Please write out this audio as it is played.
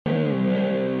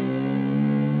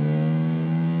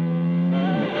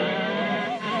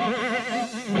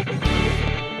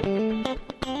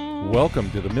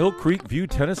Welcome to the Mill Creek View,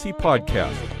 Tennessee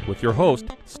podcast with your host,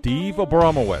 Steve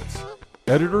Abramowitz,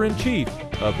 editor-in-chief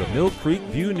of the Mill Creek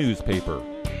View newspaper.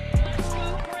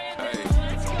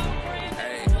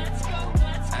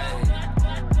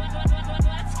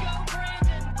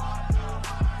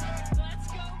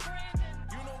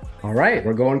 All right,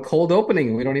 we're going cold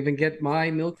opening. We don't even get my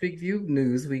Mill Creek View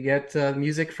news. We get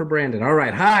music for Brandon. All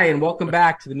right, hi, and welcome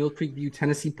back to the Mill Creek View,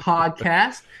 Tennessee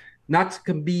podcast. Not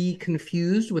to be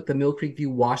confused with the Mill Creek View,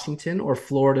 Washington or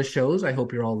Florida shows. I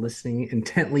hope you're all listening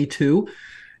intently too,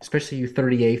 especially you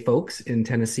 30A folks in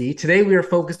Tennessee. Today, we are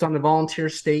focused on the volunteer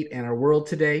state and our world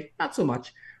today. Not so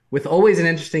much, with always an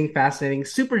interesting, fascinating,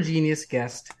 super genius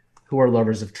guest who are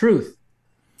lovers of truth.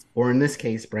 Or in this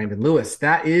case, Brandon Lewis.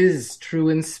 That is true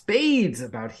in spades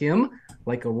about him,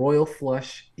 like a royal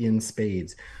flush in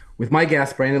spades. With my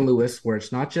guest, Brandon Lewis, where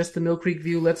it's not just the Mill Creek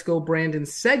View Let's Go Brandon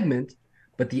segment,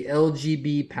 but the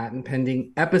LGB patent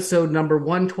pending episode number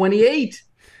 128.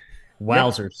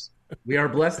 Wowzers. Yep. We are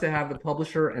blessed to have the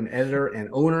publisher and editor and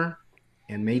owner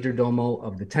and major domo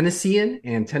of the Tennessean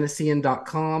and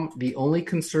Tennessean.com, the only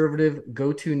conservative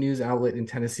go-to news outlet in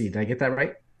Tennessee. Did I get that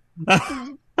right?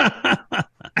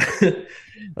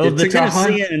 Oh, the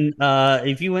Tennessean,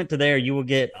 if you went to there, you will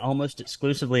get almost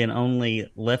exclusively and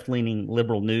only left-leaning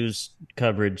liberal news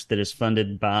coverage that is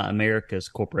funded by America's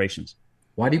corporations.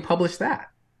 Why do you publish that?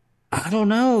 I don't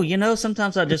know. You know,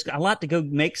 sometimes I like to go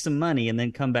make some money and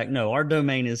then come back. No, our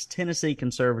domain is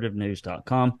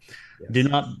TennesseeConservativeNews.com.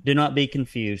 Yes. Do not be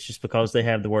confused. Just because they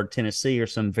have the word Tennessee or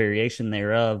some variation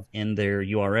thereof in their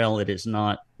URL, it is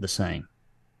not the same.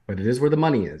 But it is where the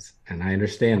money is, and I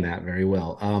understand that very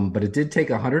well. But it did take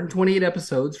 128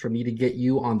 episodes for me to get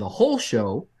you on the whole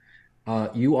show.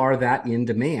 You are that in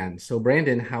demand. So,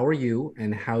 Brandon, how are you,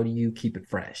 and how do you keep it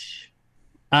fresh?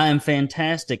 I am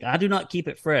fantastic. I do not keep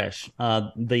it fresh.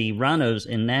 The Rhinos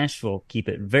in Nashville keep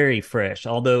it very fresh,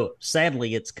 although,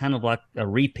 sadly, it's kind of like a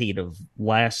repeat of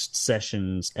last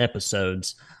session's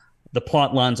episodes. The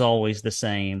plot line's always the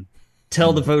same.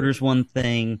 Tell the voters one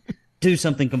thing. Do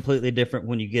something completely different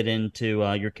when you get into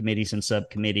your committees and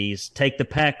subcommittees. Take the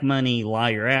PAC money, lie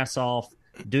your ass off,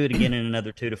 do it again in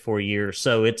another 2 to 4 years.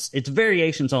 So it's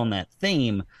variations on that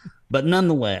theme, but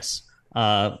nonetheless,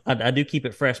 I do keep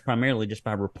it fresh primarily just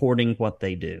by reporting what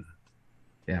they do.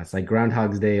 Yeah, it's like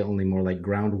Groundhog's Day, only more like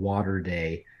Groundwater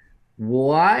Day.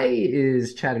 Why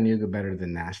is Chattanooga better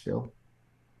than Nashville?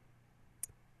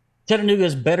 Chattanooga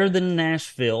is better than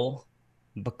Nashville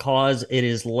because it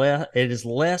is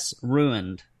less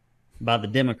ruined by the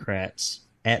Democrats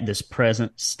at this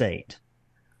present state.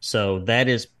 So that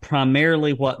is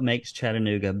primarily what makes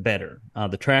Chattanooga better.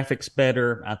 The traffic's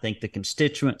better. I think the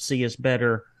constituency is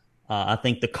better. I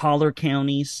think the collar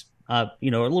counties, are a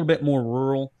little bit more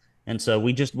rural. And so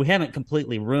we haven't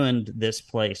completely ruined this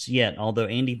place yet, although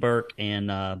Andy Burke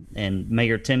and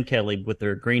Mayor Tim Kelly with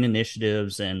their green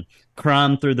initiatives and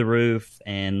crime through the roof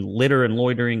and litter and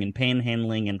loitering and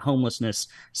panhandling and homelessness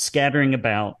scattering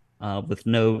about with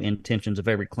no intentions of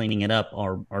ever cleaning it up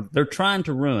they're trying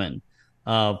to ruin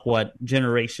what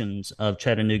generations of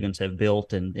Chattanoogans have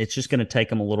built, and it's just going to take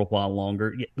them a little while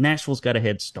longer. Nashville's got a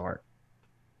head start.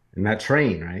 And that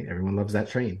train, right? Everyone loves that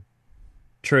train.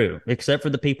 True, except for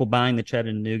the people buying the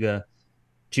Chattanooga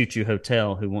Choo Choo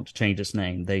Hotel who want to change its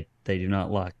name. They do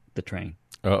not like the train.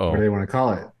 Uh-oh. What do they want to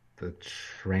call it? The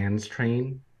Trans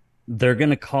Train? They're going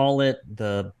to call it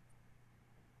I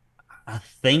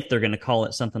think they're going to call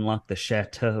it something like the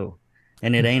Chateau.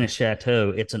 And it ain't a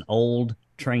chateau. It's an old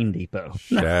train depot.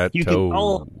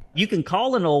 Chateau. You can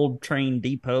call an old train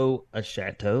depot a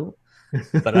chateau,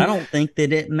 but I don't think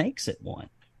that it makes it one.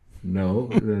 No,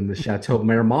 then the Chateau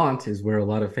Marmont is where a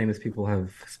lot of famous people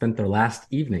have spent their last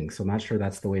evening. So I'm not sure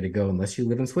that's the way to go unless you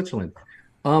live in Switzerland.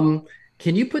 How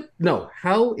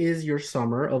is your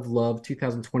Summer of Love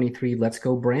 2023 Let's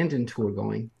Go Brandon tour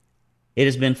going? It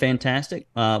has been fantastic.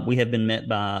 We have been met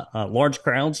by large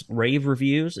crowds, rave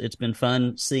reviews. It's been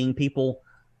fun seeing people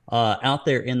out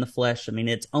there in the flesh. I mean,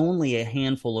 it's only a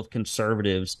handful of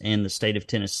conservatives in the state of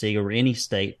Tennessee, or any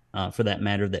state for that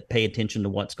matter, that pay attention to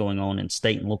what's going on in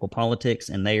state and local politics.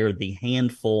 And they are the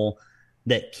handful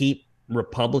that keep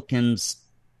Republicans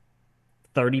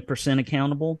 30%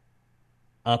 accountable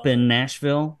up in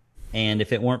Nashville. And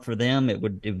if it weren't for them, it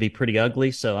would be pretty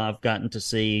ugly. So I've gotten to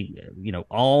see,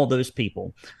 all those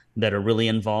people that are really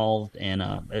involved, and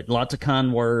lots of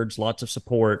kind words, lots of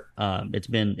support. It's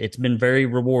been very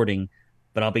rewarding,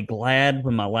 but I'll be glad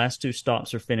when my last 2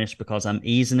 stops are finished, because I'm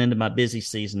easing into my busy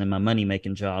season and my money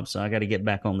making job. So I got to get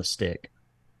back on the stick.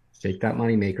 Shake that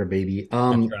money maker, baby.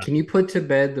 Right. Can you put to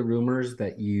bed the rumors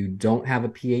that you don't have a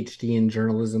PhD in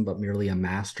journalism, but merely a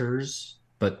master's?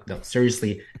 But no,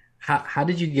 seriously, how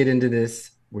did you get into this?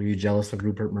 Were you jealous of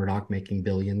Rupert Murdoch making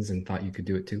billions and thought you could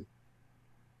do it too?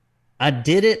 I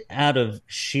did it out of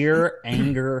sheer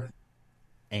anger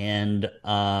and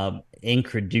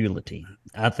incredulity.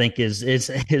 I think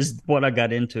is what I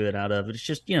got into it out of. It's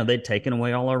just, they'd taken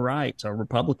away all our rights, our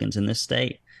Republicans in this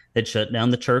state. They'd shut down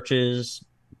the churches,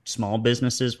 small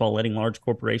businesses while letting large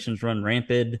corporations run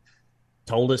rampant.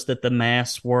 Told us that the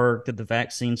masks worked, that the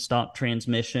vaccine stopped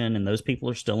transmission, and those people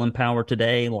are still in power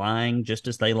today, lying just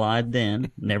as they lied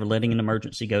then, never letting an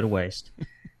emergency go to waste.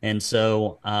 And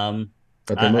so,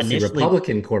 but they're mostly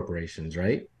Republican corporations,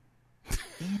 right?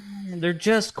 They're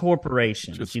just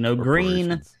corporations. Just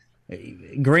corporations.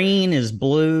 Green is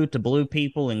blue to blue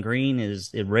people, and green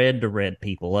is red to red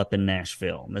people up in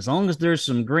Nashville. As long as there's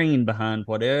some green behind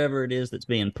whatever it is that's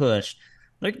being pushed,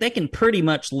 they can pretty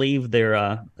much leave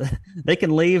their they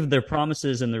can leave their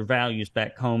promises and their values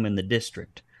back home in the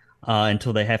district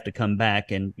until they have to come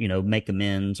back and make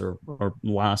amends or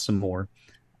lie some more.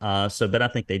 But I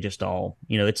think they just all,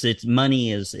 it's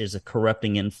money is a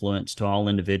corrupting influence to all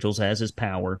individuals, as is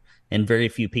power, and very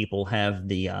few people have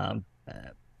the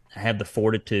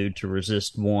fortitude to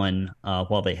resist one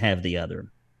while they have the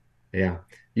other. Yeah.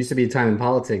 Used to be a time in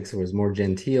politics it was more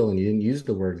genteel and you didn't use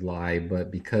the word lie,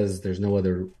 but because there's no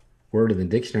other word in the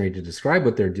dictionary to describe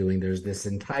what they're doing, there's this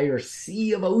entire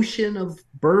sea of ocean of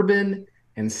bourbon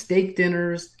and steak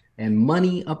dinners and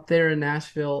money up there in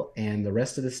Nashville, and the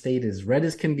rest of the state is red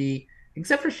as can be,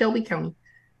 except for Shelby County.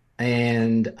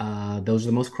 And those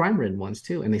are the most crime-ridden ones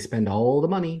too, and they spend all the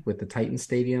money with the Titan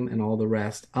Stadium and all the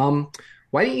rest.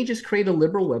 Why didn't you just create a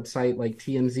liberal website like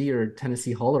TMZ or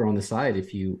Tennessee Holler on the side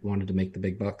if you wanted to make the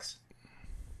big bucks?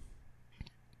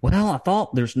 Well, I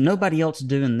thought there's nobody else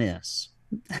doing this,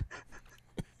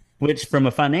 which from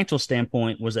a financial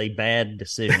standpoint was a bad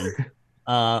decision.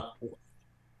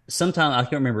 Sometimes I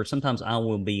can't remember. Sometimes I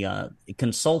will be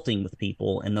consulting with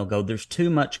people and they'll go, there's too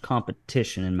much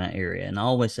competition in my area. And I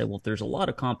always say, well, if there's a lot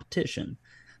of competition,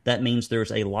 that means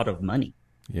there's a lot of money.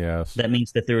 Yes. That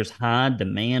means that there is high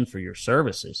demand for your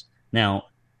services. Now,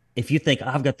 if you think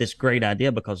I've got this great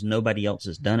idea because nobody else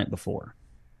has done it before,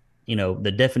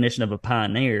 the definition of a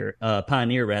pioneer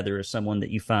rather, is someone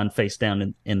that you find face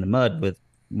down in the mud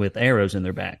with arrows in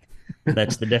their back.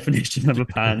 That's the definition of a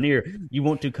pioneer. You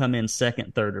want to come in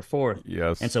second, third, or fourth.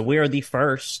 Yes. And so we are the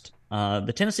first.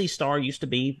 The Tennessee Star used to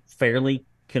be fairly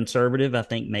conservative, I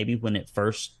think, maybe when it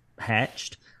first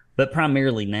hatched. But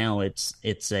primarily now it's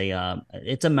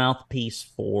a mouthpiece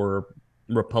for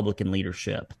Republican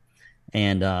leadership,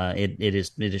 and it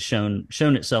has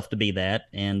shown itself to be that.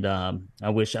 And I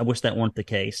wish that weren't the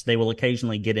case. They will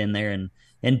occasionally get in there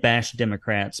and bash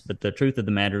Democrats, but the truth of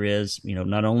the matter is,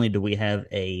 not only do we have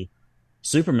a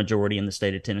supermajority in the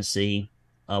state of Tennessee,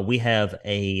 we have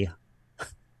a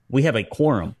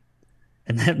quorum.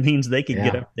 And that means they could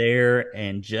get up there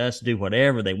and just do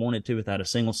whatever they wanted to without a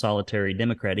single solitary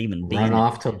Democrat even being run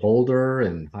off to Boulder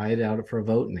and hide out for a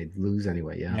vote, and they'd lose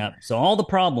anyway. Yeah. So all the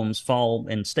problems fall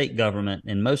in state government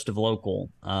and most of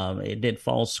local. It did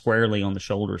fall squarely on the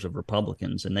shoulders of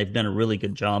Republicans, and they've done a really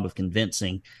good job of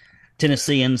convincing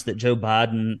Tennesseans that Joe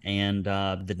Biden and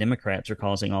the Democrats are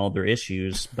causing all their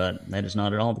issues, but that is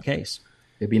not at all the case.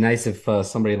 It'd be nice if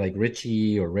somebody like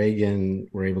Ritchie or Reagan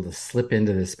were able to slip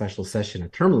into this special session, a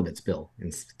term limits bill,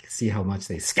 and see how much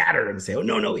they scatter and say, oh,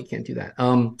 no, we can't do that.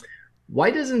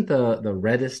 Why doesn't the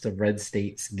reddest of red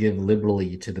states give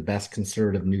liberally to the best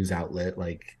conservative news outlet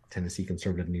like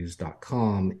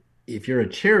TennesseeConservativeNews.com? If you're a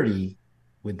charity,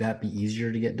 would that be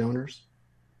easier to get donors?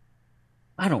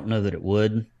 I don't know that it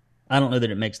would. I don't know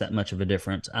that it makes that much of a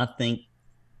difference. I think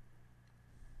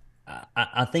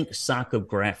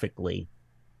psychographically,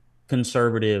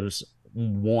 conservatives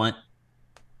want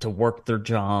to work their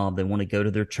job. They want to go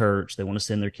to their church. They want to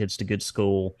send their kids to good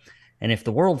school. And if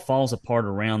the world falls apart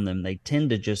around them, they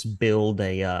tend to just build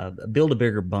a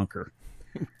bigger bunker.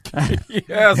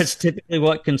 Yes. That's typically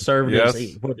what conservatives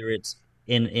eat, whether it's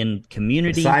in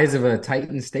community. The size of a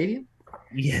Titan Stadium?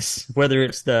 Yes, whether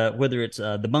it's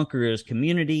the bunker is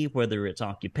community, whether it's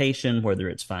occupation, whether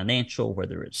it's financial,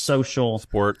 whether it's social,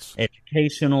 sports,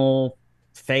 educational,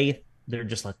 faith. They're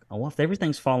just like, oh, well, if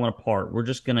everything's falling apart, we're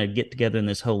just going to get together in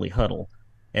this holy huddle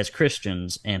as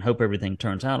Christians and hope everything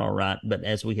turns out all right. But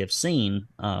as we have seen,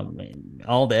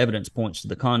 all the evidence points to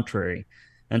the contrary.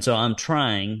 And so I'm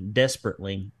trying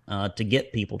desperately to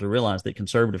get people to realize that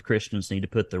conservative Christians need to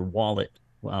put their wallet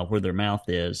where their mouth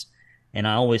is. And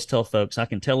I always tell folks, I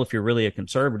can tell if you're really a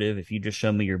conservative if you just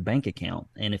show me your bank account.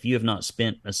 And if you have not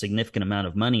spent a significant amount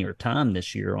of money or time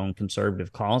this year on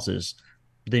conservative causes,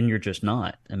 then you're just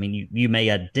not. I mean, you may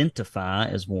identify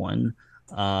as one,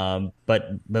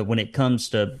 But when it comes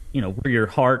to where your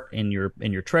heart and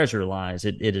your treasure lies,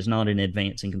 it is not in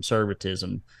advancing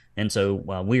conservatism. And so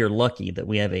we are lucky that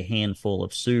we have a handful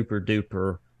of super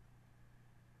duper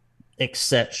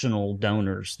exceptional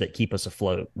donors that keep us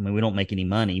afloat. I mean, we don't make any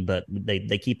money, but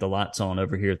they keep the lights on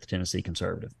over here at the Tennessee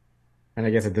Conservative. And I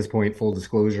guess at this point, full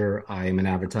disclosure, I am an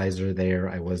advertiser there.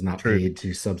 I was not paid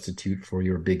to substitute for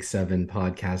your Big Seven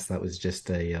podcast. That was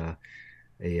just a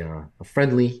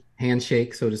friendly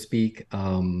handshake, so to speak.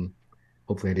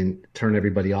 Hopefully I didn't turn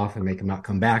everybody off and make them not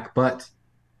come back, but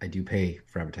I do pay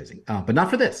for advertising, but not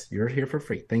for this. You're here for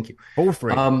free. Thank you. For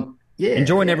free. Yeah.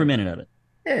 Enjoying every minute of it.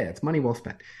 Yeah, it's money well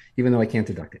spent, even though I can't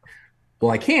deduct it. Well,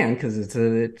 I can because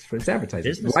it's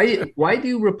advertising. Why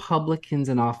do Republicans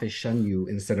in office shun you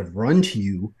instead of run to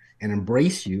you and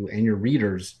embrace you and your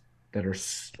readers that are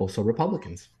also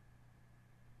Republicans?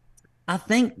 I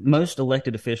think most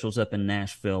elected officials up in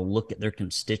Nashville look at their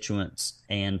constituents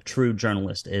and true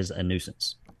journalists as a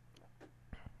nuisance.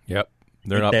 Yep.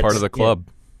 They're not part of the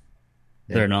club.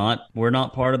 Yeah. They're not. We're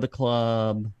not part of the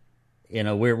club.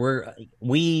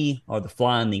 We are the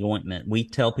fly in the ointment. We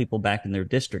tell people back in their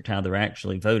district how they're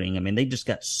actually voting. I mean, they just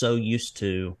got so used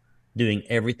to doing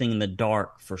everything in the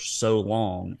dark for so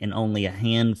long, and only a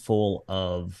handful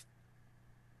of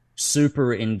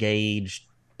super engaged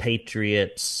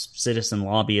patriots, citizen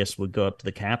lobbyists would go up to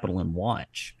the Capitol and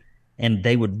watch, and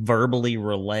they would verbally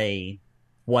relay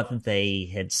what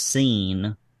they had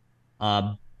seen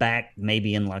back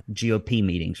maybe in like GOP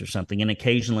meetings or something, and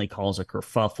occasionally cause a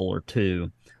kerfuffle or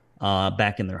two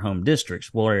back in their home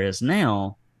districts. Whereas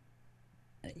now,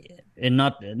 and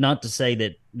not to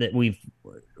say that we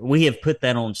have put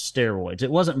that on steroids. It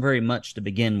wasn't very much to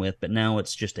begin with, but now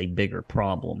it's just a bigger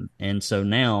problem. And so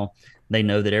now they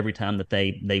know that every time that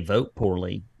they vote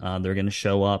poorly, they're going to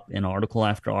show up in article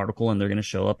after article, and they're going to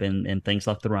show up in things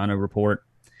like the Rhino Report.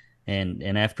 And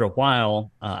after a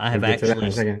while, I have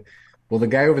actually. Well, the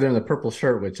guy over there in the purple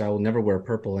shirt, which I will never wear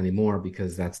purple anymore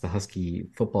because that's the Husky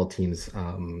football team's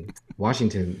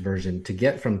Washington version, to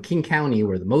get from King County,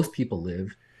 where the most people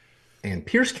live, and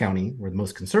Pierce County, where the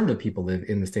most conservative people live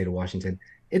in the state of Washington,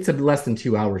 it's less than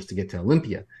 2 hours to get to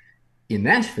Olympia. In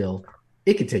Nashville,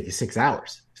 it could take you 6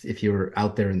 hours if you were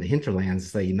out there in the hinterlands,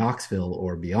 say Knoxville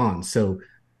or beyond. So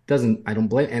I don't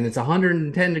blame, and it's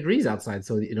 110 degrees outside.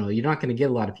 So, you're not going to get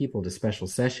a lot of people to special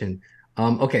session.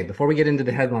 Okay, before we get into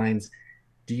the headlines,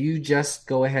 do you just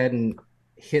go ahead and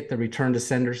hit the return to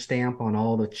sender stamp on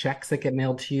all the checks that get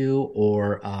mailed to you,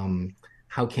 or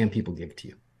how can people give to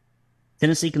you?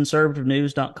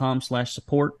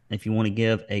 TennesseeConservativeNews.com/support if you want to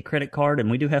give a credit card. And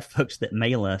we do have folks that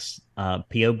mail us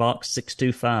P.O. Box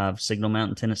 625, Signal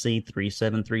Mountain, Tennessee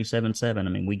 37377. I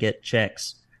mean, we get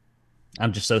checks.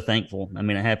 I'm just so thankful. I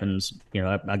mean, it happens,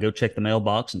 I go check the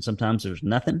mailbox, and sometimes there's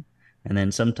nothing. And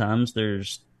then sometimes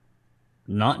there's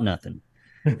not nothing.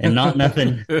 And not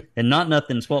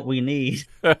nothing's what we need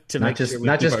to not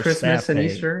just Christmas and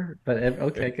Easter, but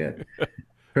okay, good.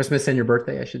 Christmas and your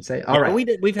birthday, I should say. All right.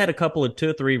 We've had a couple of 2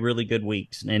 or 3 really good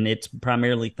weeks, and it's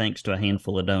primarily thanks to a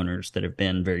handful of donors that have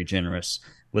been very generous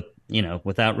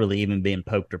without really even being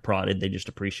poked or prodded. They just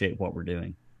appreciate what we're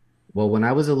doing. Well, when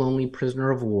I was a lonely prisoner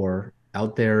of war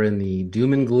out there in the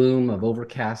doom and gloom of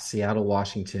overcast Seattle,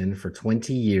 Washington for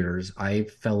 20 years, I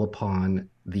fell upon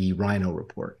the Rhino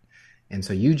Report. And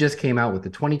so you just came out with the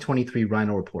 2023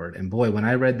 Rhino Report. And boy, when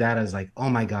I read that, I was like, oh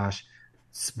my gosh,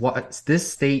 this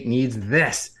state needs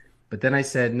this. But then I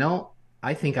said, no,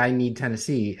 I think I need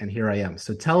Tennessee. And here I am.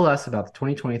 So tell us about the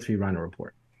 2023 Rhino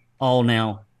Report. Oh,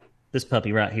 now, this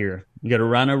puppy right here. You go to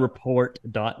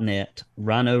rhinoreport.net,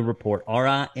 Rhino Report,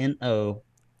 RINO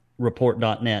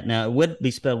report.net. Now, it would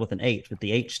be spelled with an H, but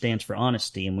the H stands for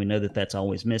honesty, and we know that that's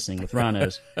always missing with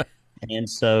rhinos. And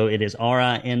so it is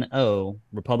RINO,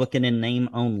 Republican in name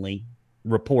only,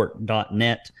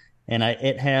 report.net. And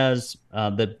it has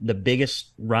the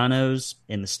biggest rhinos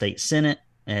in the state Senate.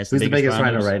 Who's the biggest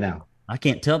rhino right now? I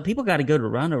can't tell. People got to go to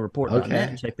rhinoreport.net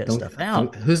and check that stuff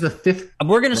out. Who's the fifth?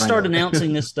 We're going to start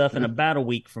announcing this stuff in about a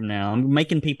week from now. I'm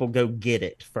making people go get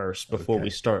it first before we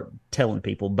start telling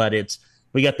people. But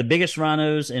we got the biggest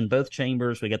rhinos in both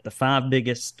chambers. We got the 5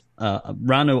 biggest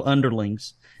rhino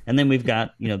underlings. And then we've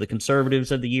got, the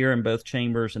conservatives of the year in both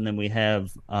chambers. And then we have,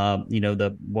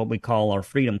 what we call our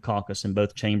Freedom Caucus in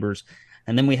both chambers.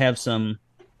 And then we have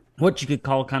what you could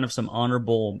call kind of some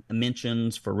honorable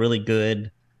mentions for really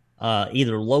good,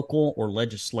 either local or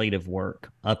legislative work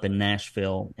up in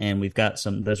Nashville. And we've got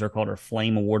those are called our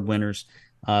Flame Award winners.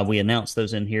 We announced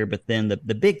those in here. But then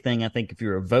the big thing, I think, if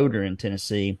you're a voter in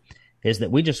Tennessee, is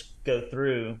that we just go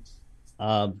through,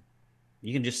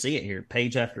 you can just see it here,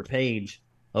 page after page,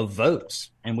 of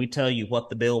votes, and we tell you what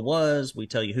the bill was. We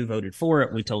tell you who voted for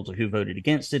it. We told you who voted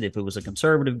against it. If it was a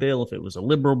conservative bill, if it was a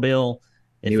liberal bill.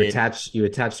 You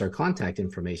attached our contact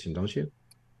information, don't you?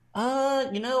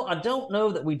 I don't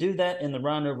know that we do that in the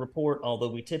Rhino report, although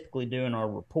we typically do in our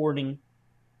reporting.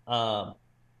 No,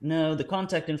 the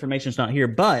contact information is not here,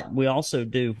 but we also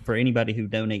do, for anybody who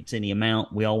donates any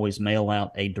amount, we always mail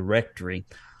out a directory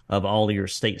of all of your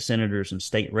state senators and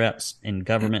state reps in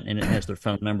government, and it has their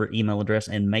phone number, email address,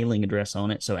 and mailing address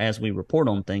on it. So as we report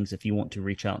on things, if you want to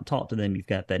reach out and talk to them, you've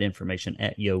got that information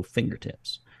at your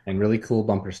fingertips. And really cool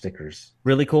bumper stickers.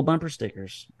 Really cool bumper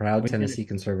stickers. Proud Tennessee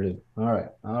conservative. All right.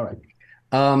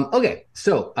 Okay,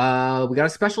 so we got a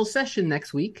special session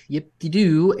next week.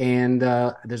 Yip-de-doo. And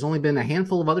there's only been a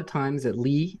handful of other times that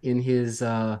Lee, in his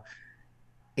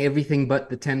everything but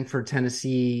the 10 for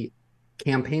Tennessee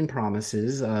campaign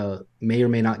promises, may or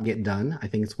may not get done. I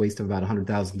think it's a waste of about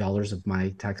 $100,000 of my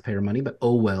taxpayer money, but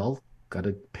oh well. Got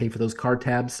to pay for those car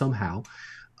tabs somehow.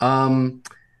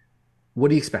 What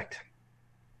do you expect?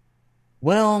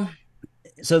 Well,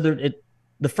 so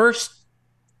the first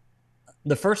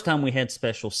time we had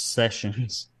special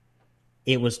sessions,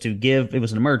 it was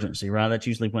an emergency, right? That's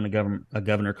usually when a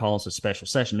governor calls a special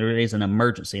session. There is an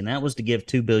emergency, and that was to give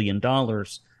 $2 billion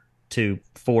to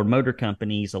Ford Motor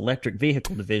Company's electric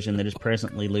vehicle division that is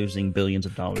presently losing billions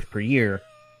of dollars per year.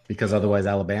 Because otherwise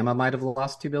Alabama might have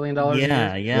lost $2 billion.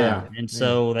 Yeah. And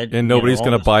so that, and nobody's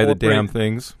going to buy the damn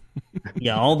things.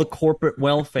 Yeah, all the corporate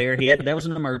welfare. That was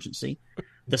an emergency.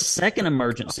 The second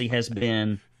emergency has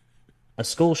been a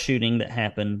school shooting that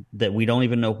happened that we don't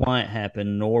even know why it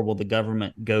happened, nor will the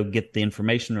government go get the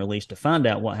information released to find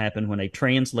out what happened when a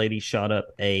trans lady shot up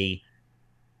a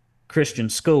Christian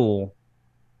school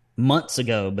months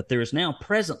ago. But there is now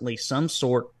presently some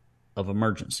sort of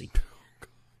emergency.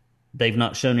 They've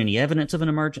not shown any evidence of an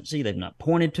emergency. They've not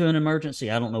pointed to an emergency.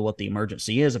 I don't know what the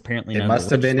emergency is. Apparently, it must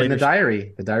have been in the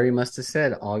diary. The diary must have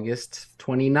said August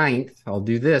 29th, I'll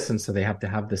do this. And so they have to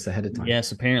have this ahead of time.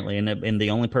 Yes, apparently. And the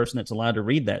only person that's allowed to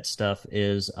read that stuff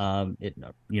is, or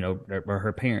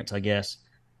her parents, I guess.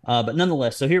 But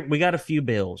nonetheless, so here we got a few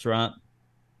bills, right?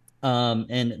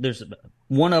 And there's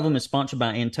one of them is sponsored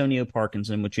by Antonio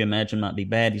Parkinson, which you imagine might be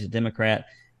bad. He's a Democrat.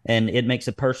 And it makes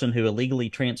a person who illegally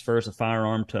transfers a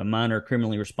firearm to a minor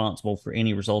criminally responsible for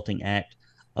any resulting act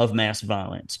of mass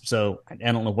violence. So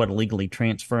I don't know what illegally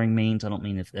transferring means. I don't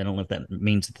know if that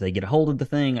means that they get a hold of the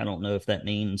thing. I don't know if that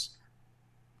means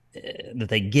that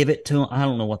they give it to them. I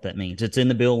don't know what that means. It's in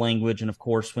the bill language, and of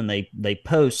course, when they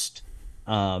post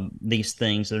these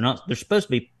things, they're supposed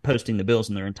to be posting the bills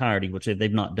in their entirety, which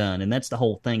they've not done. And that's the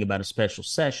whole thing about a special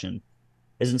session,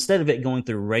 is instead of it going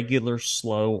through regular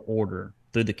slow order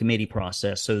through the committee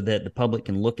process so that the public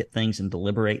can look at things and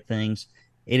deliberate things,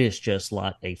 it is just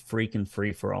like a freaking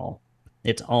free-for-all.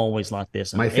 It's always like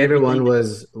this. My favorite one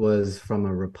was from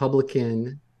a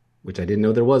Republican, which I didn't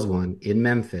know there was one, in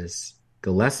Memphis,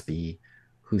 Gillespie,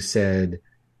 who said,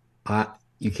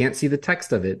 you can't see the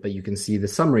text of it, but you can see the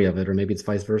summary of it, or maybe it's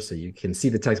vice versa. You can see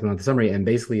the text but not the summary, and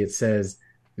basically it says,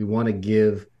 we want to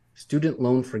give student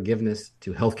loan forgiveness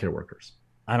to healthcare workers.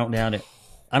 I don't doubt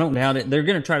it. They're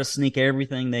going to try to sneak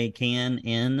everything they can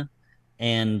in,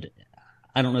 and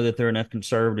I don't know that there are enough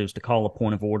conservatives to call a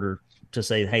point of order to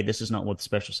say, hey, this is not what the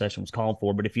special session was called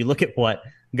for. But if you look at what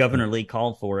Governor Lee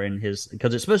called for because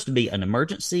it's supposed to be an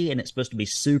emergency and it's supposed to be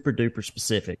super duper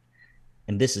specific,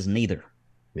 and this is neither.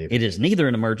 Maybe. It is neither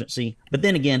an emergency, but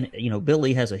then again, Bill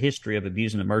Lee has a history of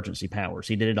abusing emergency powers.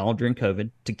 He did it all during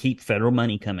COVID to keep federal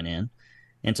money coming in.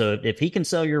 And so if he can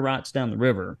sell your rights down the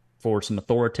river for some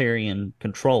authoritarian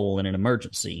control in an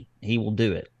emergency, he will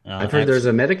do it. I've heard there's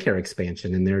a Medicare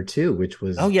expansion in there too, which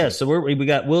was... Oh, yeah. So we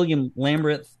got William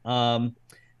Lamberth.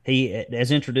 He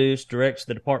has introduced, directs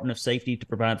the Department of Safety to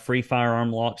provide free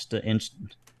firearm locks to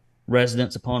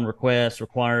residents upon request,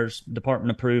 requires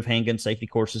department-approved handgun safety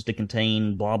courses to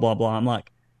contain blah, blah, blah. I'm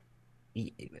like...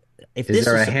 Is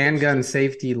there a handgun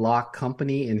safety lock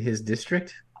company in his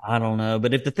district? I don't know.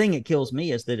 But if the thing that kills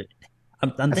me is that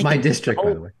I'm That's thinking... my district,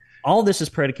 by the way. All this is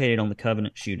predicated on the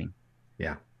Covenant shooting.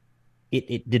 Yeah.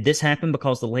 Did this happen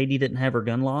because the lady didn't have her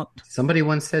gun locked? Somebody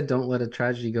once said, don't let a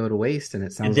tragedy go to waste, and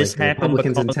it sounds like the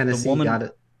Republicans in Tennessee got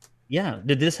it. Yeah.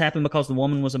 Did this happen because the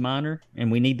woman was a minor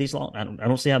and we need these laws? I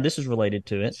don't see how this is related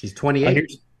to it. She's 28.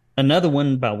 Here's another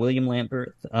one by William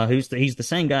Lamberth, he's the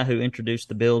same guy who introduced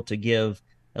the bill to give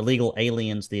illegal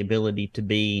aliens the ability to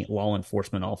be law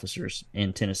enforcement officers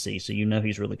in Tennessee. So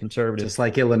he's really conservative. Just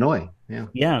like Illinois. Yeah.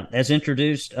 Yeah. As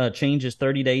introduced, changes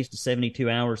 30 days to 72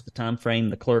 hours, the time frame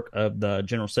the clerk of the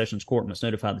General Sessions Court must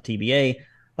notify the TBA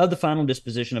of the final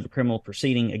disposition of a criminal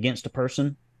proceeding against a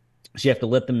person. So you have to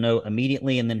let them know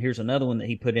immediately. And then here's another one that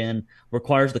he put in: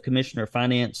 requires the Commissioner of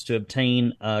Finance to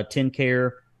obtain a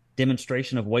 10-care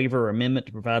demonstration of waiver or amendment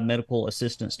to provide medical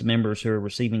assistance to members who are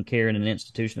receiving care in an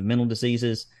institution of mental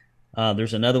diseases.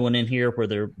 There's another one in here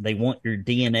where they want your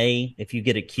DNA if you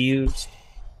get accused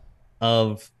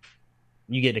of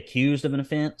an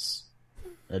offense.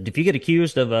 If you get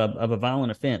accused of a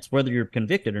violent offense, whether you're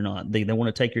convicted or not, they want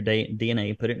to take your DNA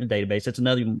and put it in a database. That's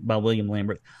another by William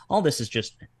Lambert. All this is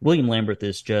just William Lambert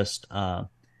is just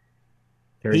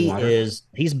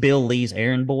he's Bill Lee's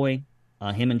errand boy,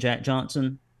 him and Jack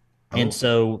Johnson. And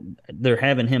so they're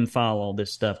having him file all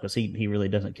this stuff because he really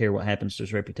doesn't care what happens to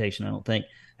his reputation, I don't think.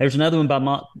 There's another one by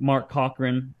Mark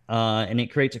Cochran, and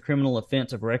it creates a criminal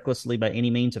offense of recklessly by any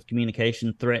means of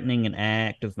communication threatening an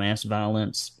act of mass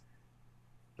violence,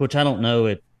 which I don't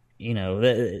know.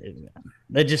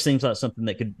 That just seems like something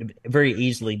that could very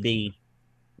easily be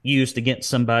used against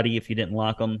somebody if you didn't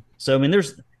like them. So, I mean,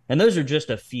 those are just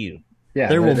a few. Yeah,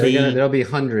 there'll be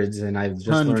hundreds, and I just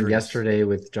learned yesterday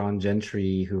with John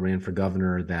Gentry, who ran for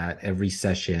governor, that every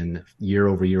session, year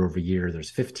over year over year,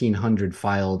 there's 1,500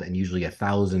 filed, and usually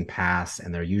 1,000 pass,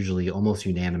 and they're usually almost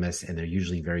unanimous, and they're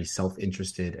usually very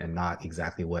self-interested and not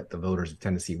exactly what the voters of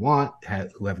Tennessee want,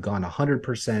 who have gone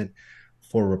 100%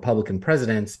 for Republican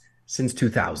presidents since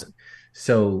 2000.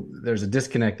 So there's a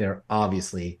disconnect there,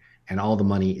 obviously, and all the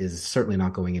money is certainly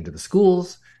not going into the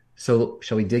schools. So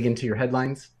shall we dig into your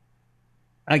headlines?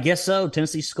 I guess so.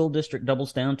 Tennessee School District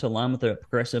doubles down to align with the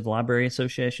Progressive Library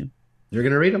Association. You're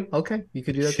going to read them? Okay. You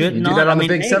could do that. Should you not. do that on the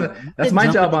Big Seven. That's my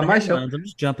job on my show. I'm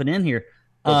just jumping in here.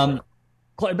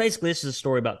 Basically, this is a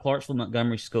story about Clarksville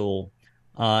Montgomery School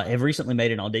have recently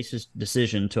made an audacious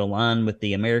decision to align with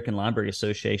the American Library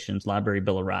Association's Library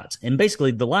Bill of Rights. And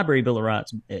basically, the Library Bill of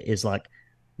Rights is like,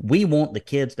 we want the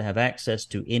kids to have access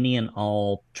to any and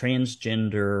all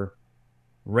transgender,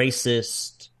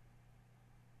 racist,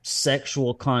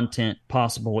 sexual content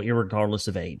possible, irregardless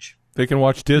of age. They can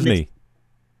watch Disney.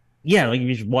 Yeah,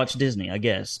 you should watch Disney, I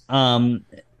guess.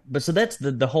 But so that's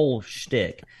the whole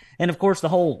shtick. And of course, the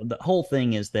whole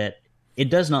thing is that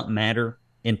it does not matter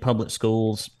in public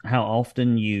schools how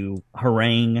often you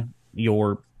harangue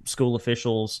your school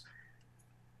officials.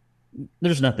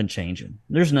 There's nothing changing.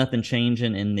 There's nothing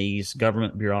changing in these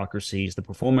government bureaucracies. The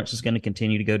performance is going to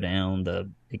continue to go down. I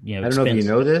don't know if you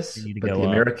know this, but the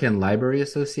American Library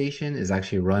Association is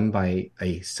actually run by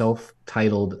a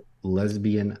self-titled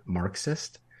lesbian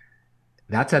Marxist.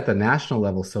 That's at the national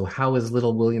level. So how is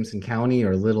Little Williamson County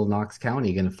or Little Knox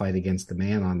County going to fight against the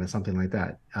man on something like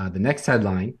that? The next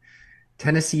headline: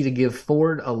 Tennessee to give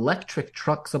Ford electric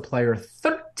truck supplier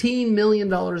 $13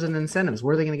 million in incentives.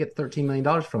 Where are they going to get $13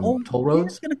 million from? Toll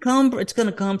roads? It's going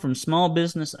to come from small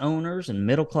business owners and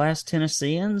middle-class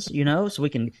Tennesseans, so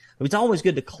it's always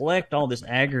good to collect all this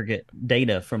aggregate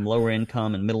data from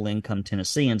lower-income and middle-income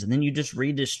Tennesseans, and then you just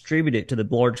redistribute it to the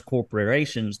large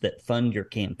corporations that fund your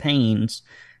campaigns,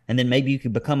 and then maybe you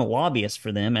could become a lobbyist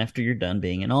for them after you're done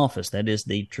being in office. That's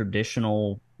the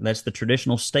traditional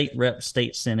state rep,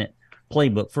 state senate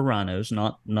playbook for rhinos,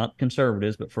 not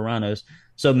conservatives, but for rhinos.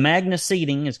 So Magna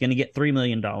Seating is going to get $3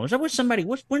 million. I wish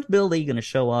when's Bill Lee going to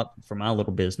show up for my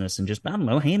little business and just, I don't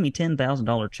know, hand me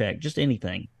 $10,000 check, just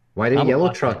anything. Why didn't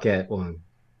Yellow Truck get one?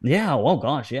 Yeah. Oh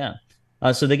gosh. Yeah.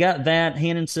 So they got that.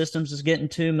 Hannon Systems is getting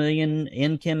 $2 million.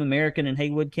 Inchem American in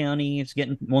Haywood County is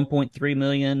getting $1.3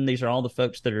 million. These are all the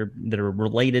folks that are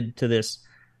related to this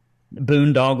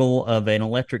boondoggle of an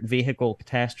electric vehicle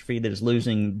catastrophe that is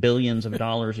losing billions of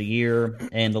dollars a year.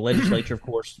 And the legislature, of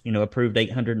course, approved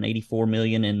 $884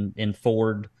 million in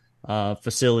Ford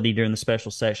facility during the special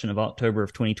session of October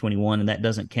of 2021, and that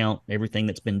doesn't count everything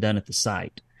that's been done at the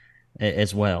site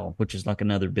as well, which is like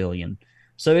another billion.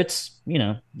 So it's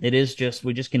it is just,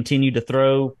 we just continue to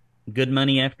throw good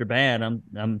money after bad.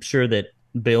 I'm sure that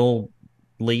Bill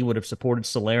Lee would have supported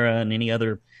Solera and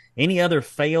any other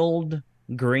failed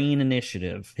green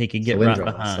initiative he could get right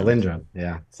behind. Solyndra.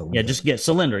 Yeah. Just get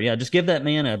Solyndra. Yeah, just give that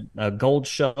man a gold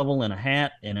shovel and a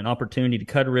hat and an opportunity to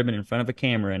cut a ribbon in front of a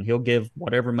camera, and he'll give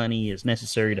whatever money is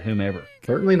necessary to whomever.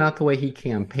 Certainly not the way he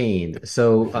campaigned.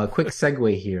 So a quick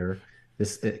segue here.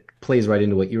 It plays right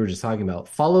into what you were just talking about.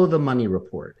 Follow the money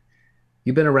report.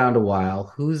 You've been around a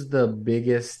while. Who's the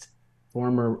biggest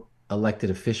former elected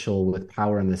official with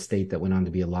power in the state that went on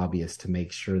to be a lobbyist to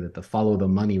make sure that the follow the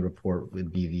money report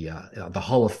would be the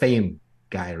Hall of Fame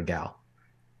guy or gal?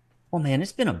 Well, man,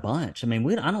 it's been a bunch. I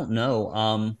mean, I don't know.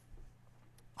 A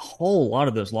whole lot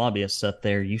of those lobbyists up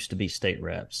there used to be state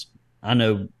reps. I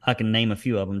know I can name a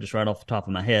few of them just right off the top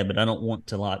of my head, but I don't want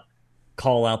to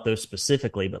call out those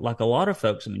specifically. But like a lot of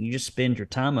folks, I mean, you just spend your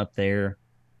time up there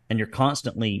and you're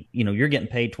constantly, you're getting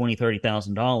paid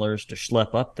 $20,000-$30,000 to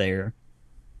schlep up there.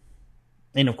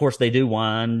 And of course, they do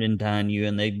wine and dine you,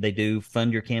 and they do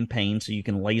fund your campaign so you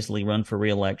can lazily run for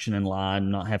reelection and lie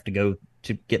and not have to go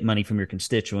to get money from your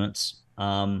constituents.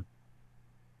 But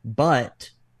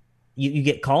you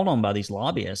get called on by these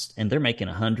lobbyists, and they're making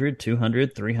 $100,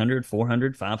 $200, $300,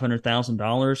 $400,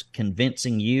 $500,000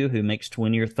 convincing you, who makes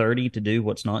 20 or 30, to do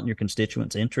what's not in your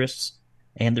constituents' interests,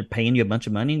 and they're paying you a bunch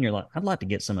of money, and you're like, I'd like to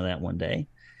get some of that one day,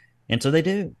 and so they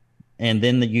do. And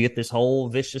then you get this whole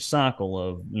vicious cycle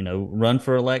of, run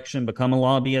for election, become a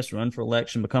lobbyist, run for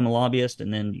election, become a lobbyist.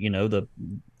 And then,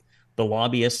 the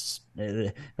lobbyists,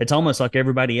 it's almost like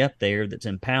everybody up there that's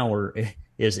in power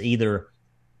is either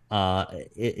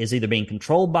being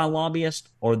controlled by lobbyists,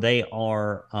 or they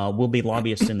will be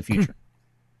lobbyists in the future.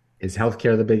 Is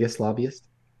healthcare the biggest lobbyist?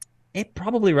 It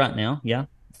probably right now. Yeah.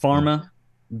 Pharma,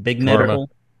 big medical.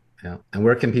 Yeah. And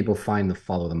where can people find the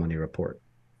Follow the Money report?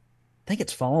 I think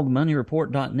it's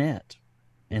followthemoneyreport.net.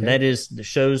 And that is the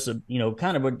shows,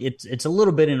 kind of it's a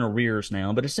little bit in arrears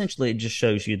now, but essentially it just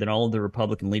shows you that all of the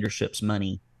Republican leadership's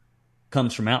money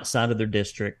comes from outside of their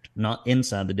district, not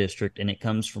inside the district, and it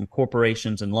comes from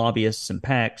corporations and lobbyists and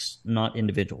PACs, not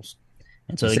individuals.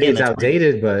 And so again, it's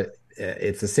outdated, but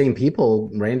it's the same people.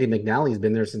 Randy McNally's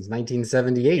been there since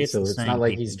 1978, so it's not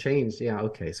like he's changed. Yeah,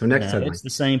 okay. So next headline. It's the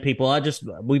same people.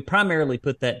 We primarily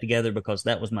put that together because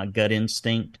that was my gut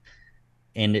instinct,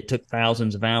 and it took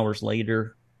thousands of hours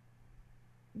later.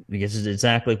 Because it's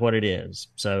exactly what it is.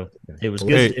 So it was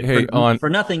good for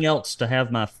nothing else to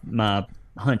have my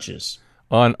hunches.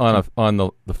 On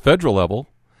the federal level,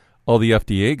 all the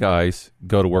FDA guys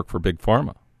go to work for Big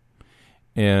Pharma.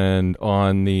 And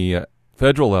on the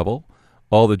federal level,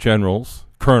 all the generals,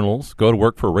 colonels go to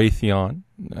work for Raytheon,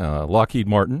 Lockheed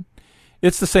Martin.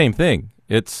 It's the same thing.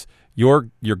 It's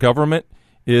your government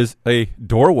is a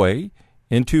doorway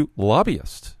into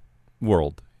lobbyist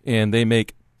world, and they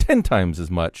make 10 times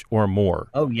as much or more.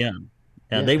 Oh, yeah.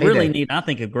 They really need, I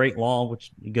think, a great law,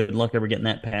 which good luck ever getting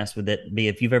that passed with it.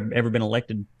 If you've ever been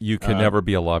elected. You can never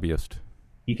be a lobbyist.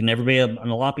 You can never be a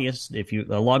lobbyist if you've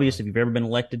ever been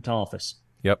elected to office.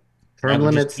 Yep. Term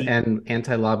limits and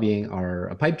anti-lobbying are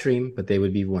a pipe dream, but they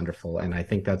would be wonderful. And I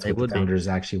think that's what the founders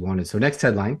actually wanted. So next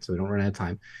headline, so we don't run out of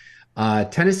time.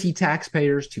 Tennessee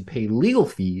taxpayers to pay legal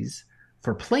fees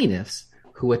for plaintiffs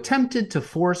who attempted to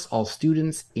force all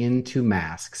students into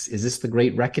masks. Is this the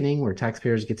great reckoning where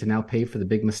taxpayers get to now pay for the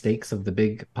big mistakes of the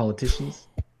big politicians?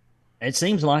 It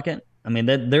seems like it. I mean,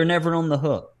 they're never on the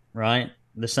hook, right?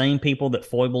 The same people that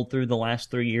foibled through the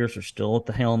last 3 years are still at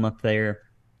the helm up there.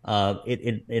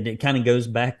 It kind of goes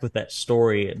back with that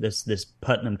story, this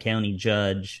Putnam County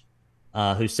judge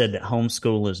who said that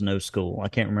homeschool is no school. I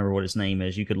can't remember what his name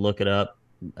is. You could look it up.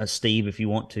 Steve, if you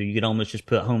want to, you could almost just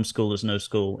put homeschool is no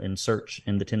school and search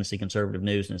in the Tennessee Conservative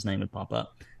News, and his name would pop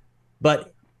up.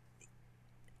 But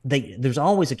there's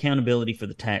always accountability for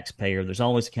the taxpayer. There's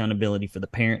always accountability for the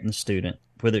parent and the student,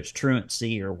 whether it's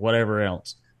truancy or whatever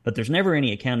else. But there's never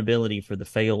any accountability for the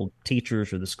failed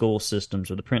teachers or the school systems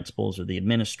or the principals or the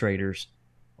administrators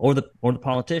or the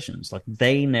politicians. Like,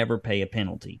 they never pay a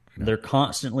penalty. No. They're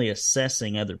constantly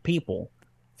assessing other people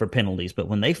for penalties, but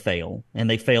when they fail, and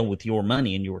they fail with your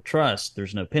money and your trust,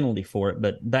 there's no penalty for it.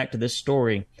 But back to this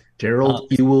story.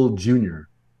 Gerald Ewell Jr.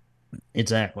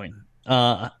 Exactly.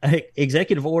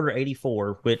 Executive Order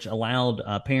 84, which allowed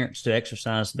parents to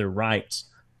exercise their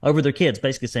rights over their kids,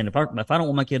 basically saying, if I don't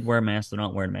want my kid to wear a mask, they're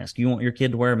not wearing a mask. You want your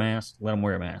kid to wear a mask, let them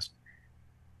wear a mask.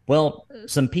 Well,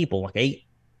 some people, like 8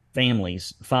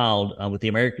 families, filed with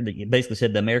basically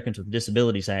said the Americans with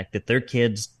Disabilities Act that their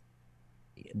kids,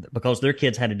 because their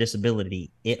kids had a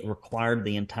disability, it required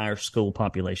the entire school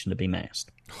population to be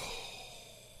masked.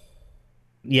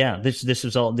 Yeah, this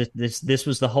was all this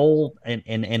was the whole, and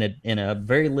a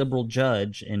very liberal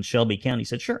judge in Shelby County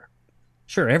said, sure,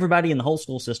 everybody in the whole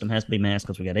school system has to be masked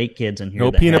because we got 8 kids in here.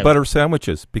 No peanut butter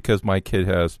sandwiches because my kid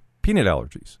has peanut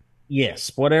allergies.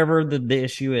 Yes, whatever the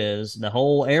issue is,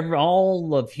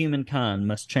 all of humankind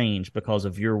must change because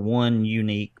of your one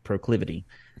unique proclivity.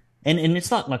 And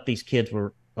it's not like these kids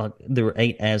were there were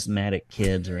 8 asthmatic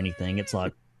kids or anything. It's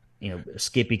like,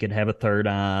 Skippy could have a third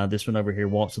eye. This one over here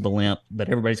walks with a limp, but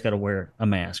everybody's got to wear a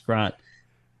mask, right?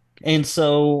 And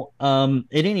so,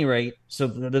 at any rate, so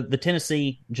the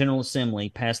Tennessee General Assembly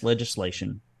passed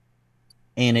legislation,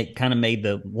 and it kind of made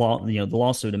the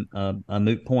lawsuit a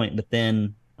moot point. But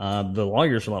then the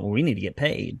lawyers were like, "Well, we need to get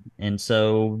paid," and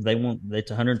so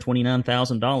it's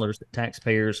 $129,000 that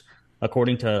taxpayers,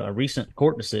 according to a recent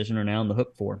court decision, are now on the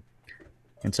hook for.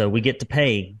 And so we get to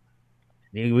pay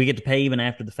We get to pay even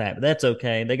after the fact, but that's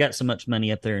okay. They got so much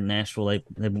money up there in Nashville,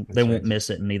 they won't miss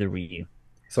it, and neither will you.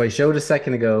 So I showed a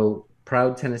second ago,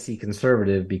 proud Tennessee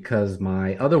conservative, because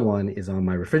my other one is on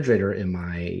my refrigerator in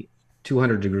my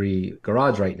 200-degree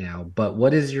garage right now. But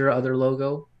what is your other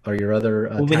logo or your other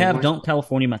Well, we have tagline? "Don't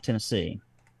California My Tennessee."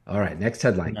 All right, next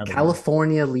headline. Another one.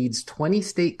 California leads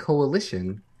 20-state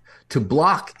coalition to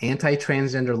block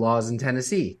anti-transgender laws in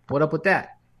Tennessee. What up with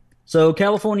that? So,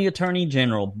 California Attorney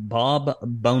General Bob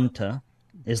Bonta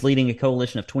is leading a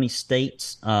coalition of 20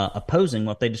 states opposing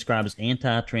what they describe as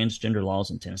anti-transgender laws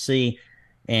in Tennessee.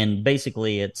 And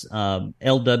basically, it's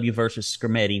LW versus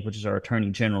Scrimetti, which is our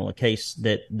Attorney General, a case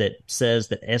that says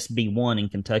that SB1 in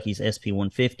Kentucky's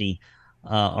SB150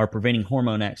 are preventing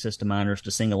hormone access to minors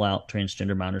to single out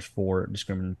transgender minors for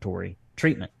discriminatory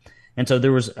treatment. And so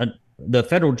the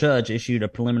federal judge issued a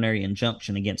preliminary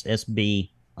injunction against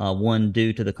SB1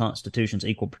 due to the Constitution's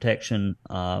equal protection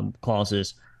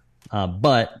clauses,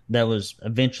 but that was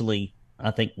eventually,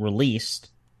 I think, released.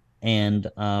 And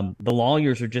the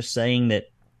lawyers are just saying that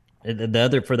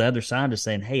for the other side is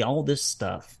saying, hey, all this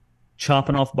stuff,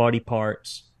 chopping off body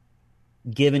parts,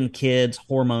 giving kids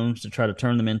hormones to try to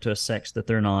turn them into a sex that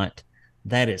they're not,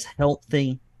 that is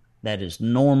healthy, that is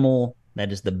normal,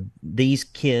 these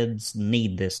kids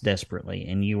need this desperately,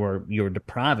 and you're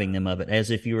depriving them of it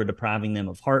as if you were depriving them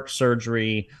of heart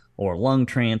surgery or lung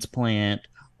transplant,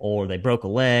 or they broke a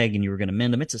leg and you were going to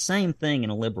mend them. It's the same thing in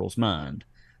a liberal's mind.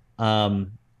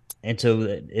 And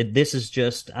so this is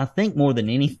just, I think more than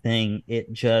anything,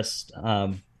 it just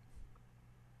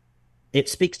it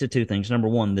speaks to two things. Number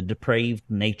one, the depraved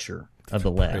nature of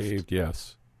the left.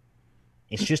 Yes.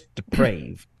 It's just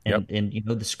depraved. Yep. And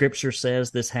the scripture says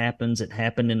this happens. It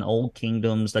happened in old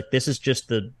kingdoms. Like, this is just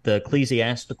the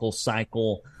ecclesiastical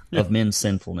cycle of men's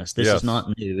sinfulness. This is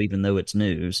not new, even though it's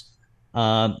news.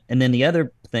 And then the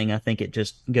other thing I think it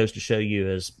just goes to show you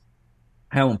is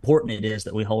how important it is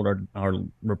that we hold our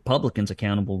Republicans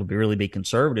accountable to really be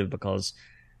conservative, because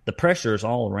the pressure is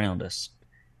all around us.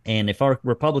 And if our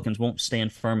Republicans won't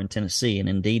stand firm in Tennessee, and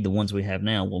indeed the ones we have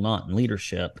now will not in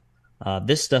leadership,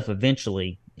 this stuff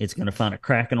eventually it's going to find a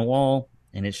crack in the wall,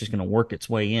 and it's just going to work its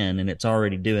way in, and it's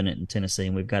already doing it in Tennessee,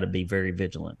 and we've got to be very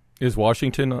vigilant. Is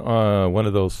Washington one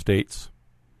of those states?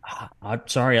 I'm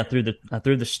sorry, I threw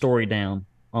the story down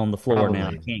on the floor. Probably. Now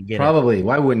I can't get Probably.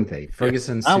 Why wouldn't they?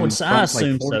 Ferguson. I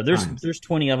assume like so. There's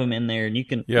 20 of them in there, and you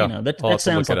can that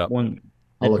sounds like one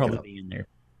that'd probably be in there.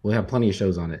 We'll have plenty of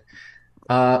shows on it.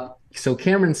 So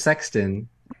Cameron Sexton,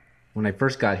 when I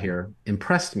first got here,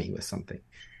 impressed me with something.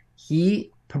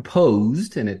 He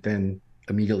proposed, and it then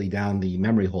immediately down the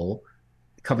memory hole.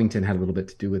 Covington had a little bit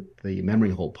to do with the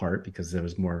memory hole part because there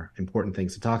was more important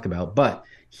things to talk about. But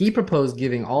he proposed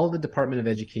giving all the Department of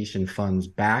Education funds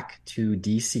back to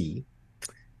D.C.,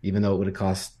 even though it would have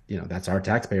cost, that's our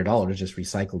taxpayer dollars, just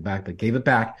recycled back, but gave it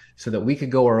back so that we could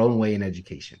go our own way in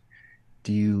education.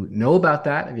 Do you know about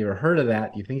that? Have you ever heard of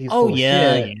that? Do you think he's full of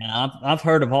shit? Yeah. I've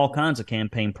heard of all kinds of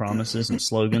campaign promises and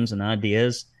slogans and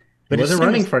ideas. But he wasn't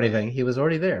running for anything. He was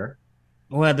already there.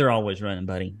 Well, they're always running,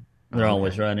 buddy. They're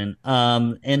always running.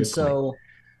 And good so point.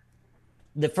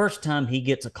 The first time he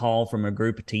gets a call from a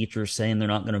group of teachers saying they're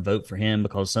not going to vote for him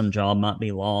because some job might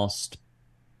be lost,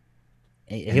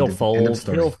 he'll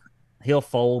fold. He'll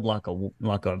fold like a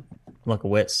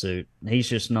wetsuit. He's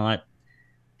just not.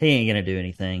 He ain't going to do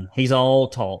anything. He's all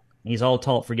talk. He's all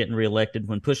talk for getting reelected.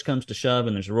 When push comes to shove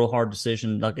and there's a real hard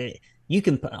decision, like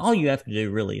all you have to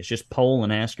do really is just poll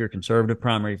and ask your conservative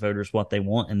primary voters what they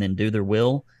want and then do their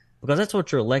will, because that's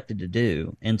what you're elected to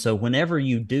do. And so whenever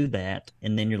you do that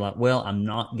and then you're like, well, I'm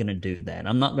not going to do that.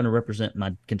 I'm not going to represent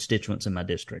my constituents in my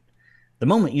district. The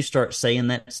moment you start saying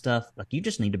that stuff, like, you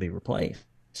just need to be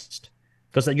replaced.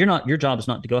 Because your job is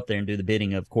not to go up there and do the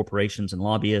bidding of corporations and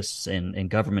lobbyists and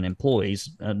government employees,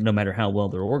 no matter how well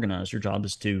they're organized. Your job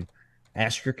is to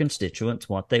ask your constituents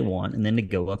what they want and then to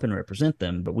go up and represent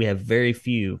them. But we have very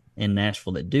few in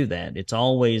Nashville that do that. It's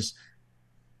always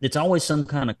some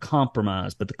kind of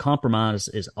compromise, but the compromise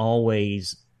is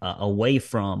always away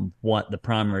from what the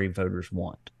primary voters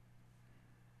want.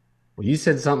 Well, you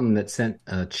said something that sent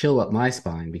a chill up my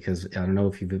spine, because I don't know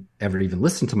if you've ever even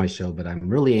listened to my show, but I'm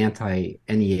really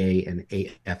anti-NEA and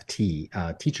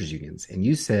AFT teachers unions. And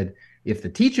you said if the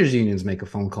teachers unions make a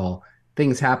phone call,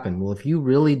 things happen. Well, if you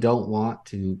really don't want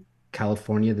to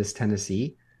California this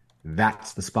Tennessee,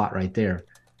 that's the spot right there.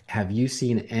 Have you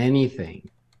seen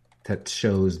anything that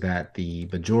shows that the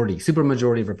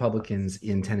supermajority of Republicans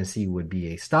in Tennessee would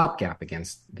be a stopgap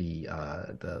against the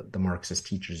Marxist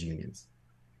teachers unions?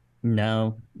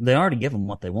 No, they already give them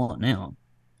what they want now.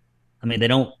 I mean, they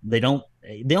don't.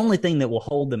 The only thing that will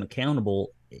hold them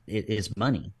accountable it is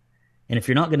money. And if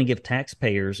you're not going to give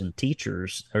taxpayers and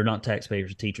teachers, or not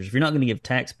taxpayers and teachers, if you're not going to give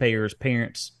taxpayers,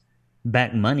 parents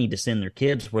back money to send their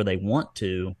kids where they want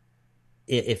to,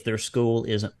 if their school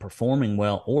isn't performing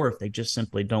well, or if they just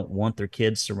simply don't want their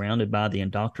kids surrounded by the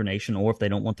indoctrination, or if they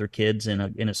don't want their kids in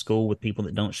a school with people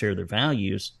that don't share their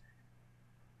values.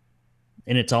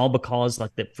 And it's all because,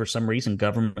 like, that for some reason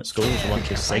government schools are like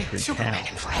this sacred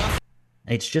cow.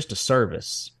 It's just a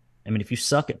service. I mean, if you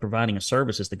suck at providing a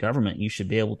service as the government, you should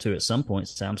be able to at some point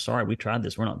say, I'm sorry, we tried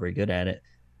this. We're not very good at it.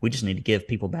 We just need to give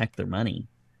people back their money.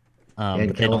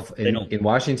 In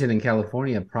Washington and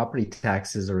California, property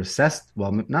taxes are assessed.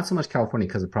 Well, not so much California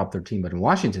because of Prop 13, but in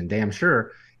Washington, damn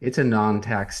sure, it's a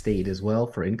non-tax state as well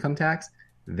for income tax.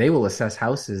 They will assess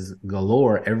houses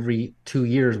galore every 2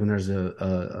 years when there's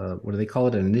a what do they call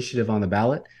it? An initiative on the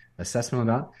ballot, assessment on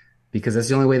the ballot, because that's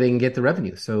the only way they can get the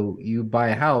revenue. So you buy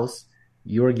a house,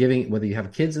 you're giving, whether you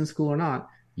have kids in school or not,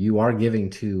 you are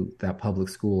giving to that public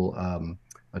school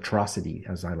atrocity,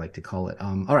 as I like to call it.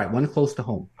 All right, one close to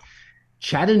home.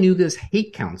 Chattanooga's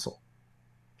Hate Council,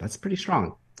 that's pretty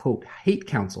strong, quote, Hate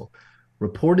Council,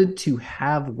 reported to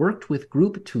have worked with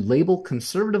group to label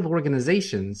conservative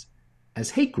organizations as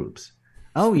hate groups.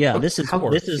 Oh yeah, this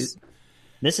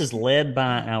is led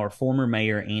by our former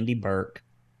mayor Andy Burke.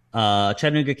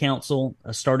 Chattanooga Council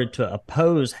started to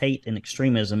oppose hate and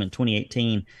extremism in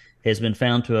 2018. Has been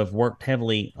found to have worked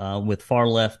heavily with far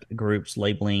left groups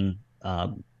labeling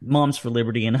Moms for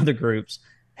Liberty and other groups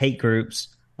hate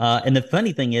groups. And the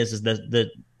funny thing is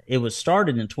that it was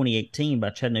started in 2018 by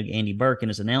Chattanooga Andy Burke. In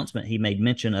his announcement, he made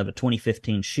mention of a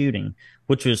 2015 shooting,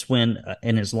 which was when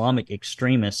an Islamic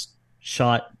extremist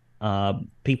shot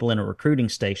people in a recruiting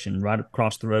station right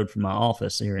across the road from my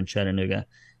office here in Chattanooga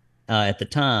at the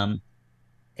time.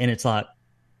 And it's like,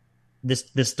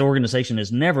 this organization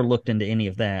has never looked into any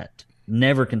of that,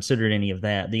 never considered any of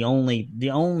that. The only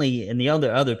and the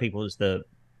other people is the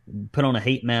put on a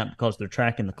hate map because they're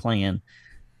tracking the Klan.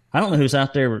 I don't know who's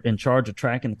out there in charge of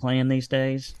tracking the Klan these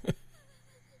days,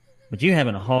 but you're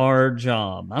having a hard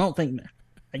job. I don't think,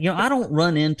 I don't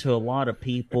run into a lot of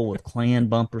people with Klan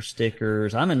bumper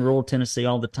stickers. I'm in rural Tennessee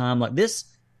all the time. Like this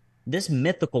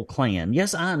mythical Klan.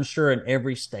 Yes, I'm sure in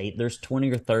every state there's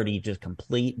 20 or 30 just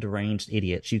complete deranged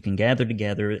idiots you can gather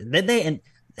together.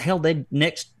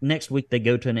 Next week they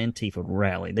go to an Antifa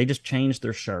rally. They just change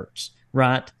their shirts,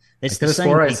 right? It's the same.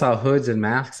 I saw hoods and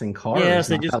masks and cars. Yes,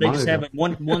 they just have it.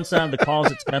 One side of the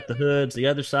closet's got the hoods, the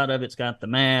other side of it's got the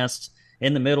masks.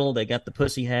 In the middle, they got the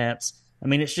pussy hats. I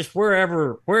mean, it's just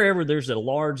wherever there's a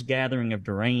large gathering of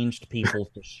deranged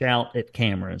people to shout at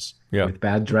cameras. Yeah, with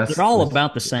bad dress. They're all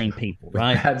about the same people,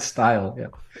 right? Bad style. Yeah.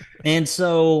 And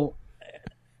so,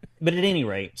 but at any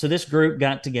rate, so this group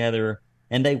got together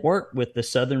and they worked with the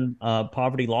Southern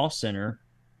Poverty Law Center,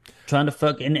 trying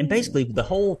to and basically the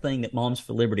whole thing that Moms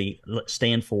for Liberty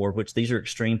stand for, which these are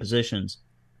extreme positions.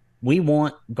 We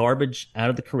want garbage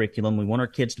out of the curriculum. We want our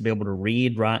kids to be able to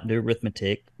read, write, do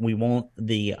arithmetic. We want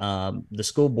the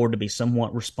school board to be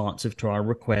somewhat responsive to our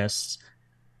requests.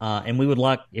 And we would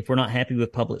like, if we're not happy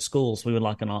with public schools, we would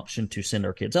like an option to send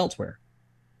our kids elsewhere.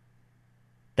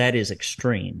 That is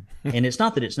extreme. And it's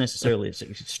not that it's necessarily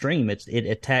extreme. It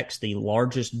attacks the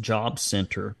largest job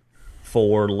center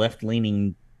for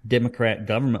left-leaning Democrat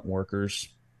government workers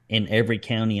in every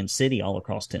county and city all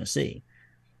across Tennessee.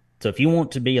 So if you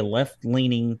want to be a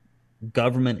left-leaning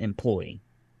government employee,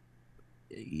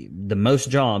 the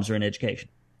most jobs are in education.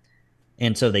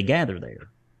 And so they gather there.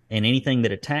 And anything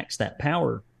that attacks that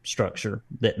power structure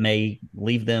that may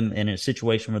leave them in a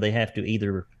situation where they have to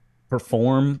either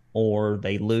perform or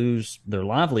they lose their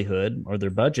livelihood or their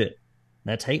budget,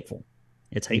 that's hateful.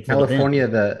 It's hateful. In California,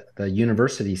 the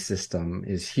university system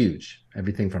is huge.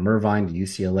 Everything from Irvine to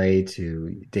UCLA to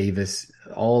Davis,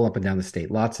 all up and down the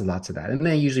state. Lots and lots of that. And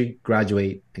they usually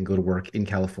graduate and go to work in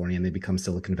California and they become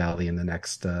Silicon Valley and the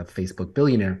next Facebook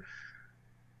billionaire.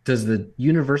 Does the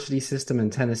university system in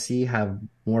Tennessee have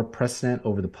more precedent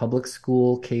over the public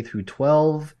school K through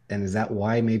 12? And is that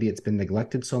why maybe it's been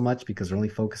neglected so much because they're only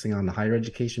focusing on the higher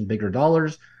education, bigger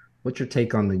dollars? What's your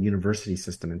take on the university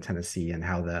system in Tennessee and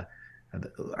how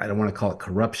I don't want to call it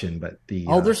corruption, but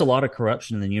there's a lot of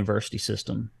corruption in the university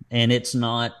system, and it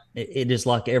is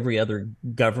like every other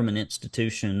government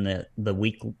institution that the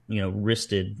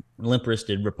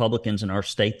limp-wristed Republicans in our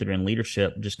state that are in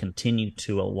leadership just continue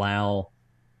to allow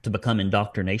to become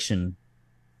indoctrination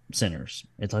centers.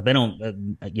 It's like they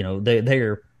don't,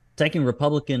 they're taking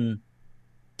Republican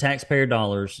taxpayer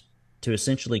dollars to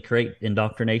essentially create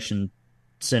indoctrination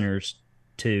centers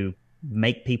to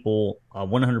make people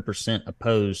 100%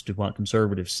 opposed to what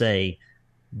conservatives say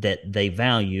that they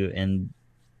value. And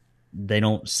they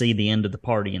don't see the end of the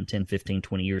party in 10, 15,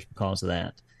 20 years because of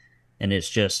that. And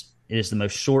it is the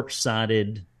most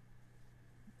short-sighted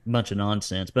bunch of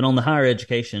nonsense. But on the higher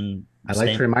education I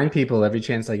like to remind people every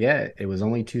chance I get, it was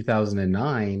only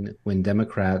 2009 when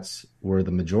Democrats were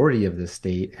the majority of the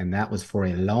state, and that was for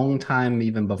a long time,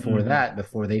 even before that,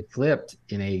 before they flipped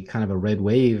in a kind of a red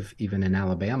wave, even in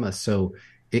Alabama. So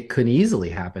it could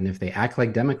easily happen if they act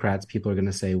like Democrats. People are going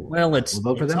to say, well, we'll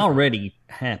vote for it's them. already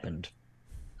happened,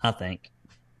 I think.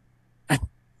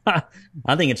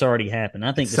 I think it's already happened.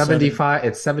 I think It's 75.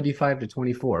 It's 75 to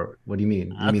 24. What do you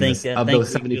mean? You mean I of think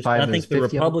those 75, I there's think the 50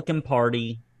 of them? Republican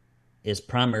Party is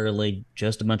primarily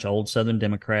just a bunch of old Southern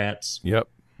Democrats. Yep.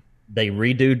 They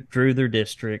drew their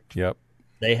district. Yep.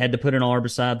 They had to put an R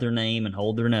beside their name and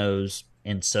hold their nose,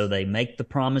 and so they make the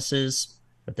promises,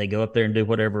 but they go up there and do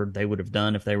whatever they would have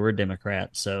done if they were a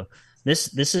Democrat. So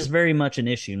this is very much an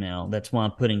issue now. That's why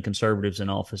putting conservatives in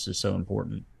office is so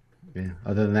important. Yeah.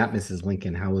 Other than that, Mrs.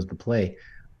 Lincoln, how was the play?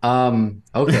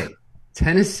 Okay.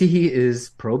 Tennessee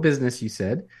is pro-business, you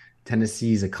said.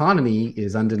 Tennessee's economy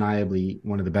is undeniably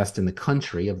one of the best in the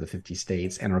country of the 50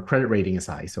 states, and our credit rating is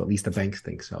high, so at least the banks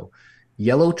think so.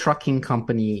 Yellow Trucking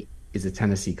Company is a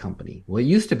Tennessee company. Well, it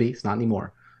used to be. It's not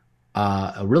anymore.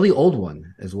 A really old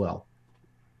one as well.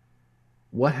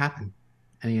 What happened?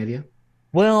 Any idea?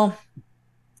 Well,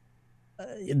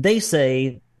 they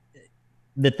say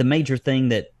that the major thing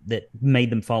that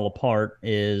made them fall apart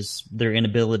is their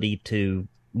inability to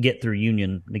get through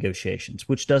union negotiations,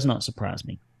 which does not surprise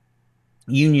me.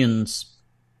 Unions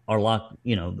are like,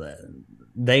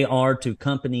 they are to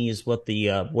companies what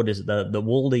the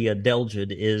woolly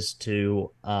adelgid is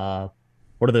to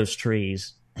what are those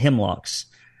trees? Hemlocks.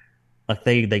 Like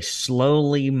they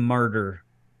slowly murder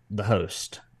the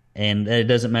host. And it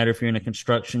doesn't matter if you're in a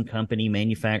construction company,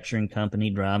 manufacturing company,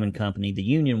 driving company, the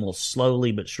union will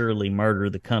slowly but surely murder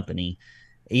the company,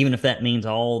 even if that means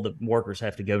all the workers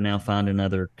have to go now find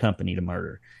another company to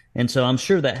murder. And so I'm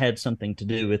sure that had something to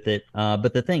do with it.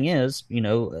 But the thing is,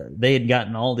 they had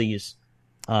gotten all this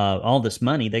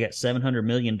money. They got $700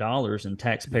 million in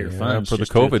taxpayer funds for the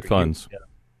COVID funds.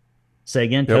 Say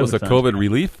again? That was a COVID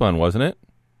relief fund, wasn't it?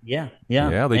 Yeah.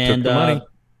 Yeah, they took the money.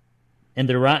 And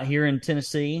they're right here in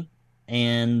Tennessee,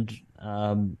 and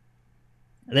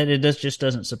that just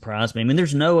doesn't surprise me. I mean,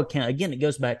 there's no account. Again, it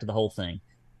goes back to the whole thing.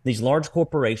 These large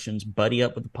corporations buddy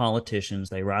up with the politicians.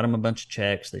 They write them a bunch of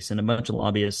checks. They send a bunch of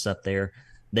lobbyists up there.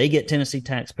 They get Tennessee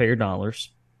taxpayer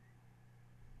dollars.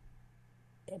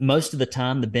 Most of the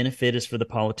time, the benefit is for the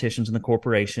politicians and the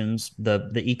corporations. The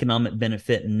economic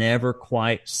benefit never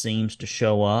quite seems to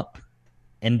show up.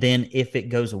 And then if it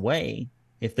goes away,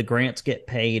 if the grants get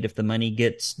paid, if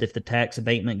the tax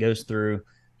abatement goes through,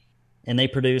 and they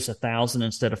produce 1,000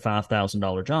 instead of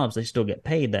 $5,000 jobs, they still get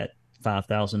paid that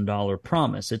 $5,000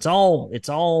 promise. It's all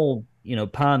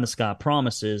pie in the sky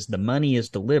promises. The money is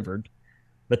delivered,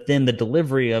 but then the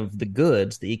delivery of the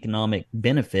goods, the economic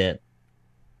benefit,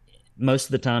 most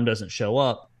of the time doesn't show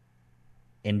up.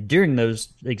 And during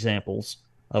those examples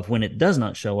of when it does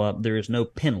not show up, there is no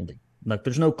penalty. Like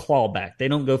there's no clawback. They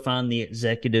don't go find the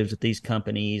executives at these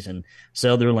companies and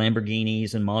sell their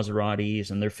Lamborghinis and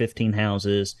Maseratis and their 15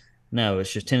 houses. No,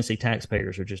 it's just Tennessee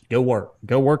taxpayers are just go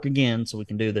work again so we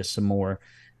can do this some more.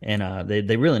 And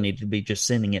they really need to be just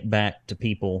sending it back to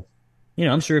people.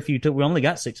 I'm sure we only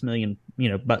got 6 million,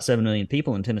 about 7 million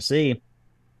people in Tennessee.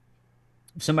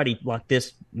 If somebody like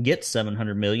this gets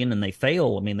 700 million and they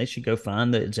fail, I mean, they should go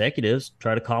find the executives,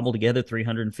 try to cobble together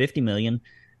 350 million.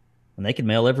 And they could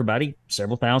mail everybody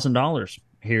several $1,000s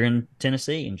here in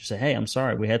Tennessee and just say, hey, I'm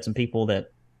sorry, we had some people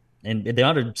and they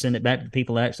ought to send it back to the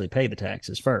people that actually pay the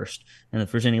taxes first. And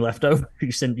if there's any left over,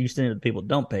 you send it to the people that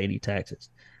don't pay any taxes.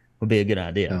 Would be a good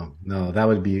idea. No, that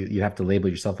would be, you'd have to label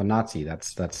yourself a Nazi.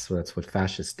 That's what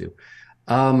fascists do.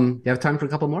 You have time for a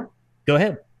couple more? Go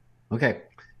ahead. Okay.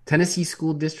 Tennessee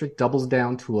School District doubles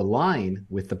down to align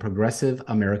with the Progressive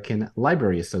American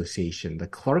Library Association. The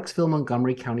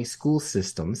Clarksville-Montgomery County School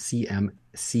System,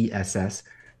 CMCSS,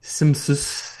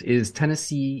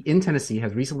 Tennessee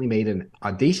has recently made an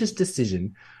audacious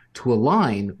decision to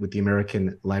align with the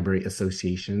American Library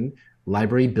Association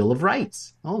Library Bill of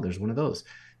Rights. Oh, there's one of those.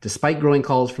 Despite growing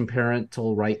calls from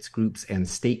parental rights groups and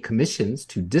state commissions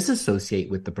to disassociate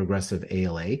with the progressive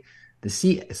ALA,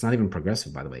 it's not even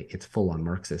progressive, by the way. It's full-on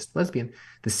Marxist, lesbian.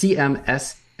 The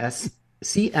CMCSS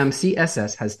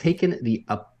has taken the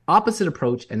opposite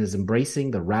approach and is embracing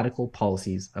the radical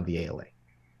policies of the ALA.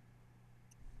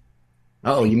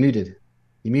 Oh, you muted.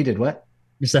 You muted what?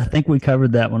 Yes, I think we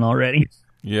covered that one already.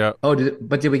 Yeah. Oh,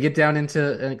 did we get down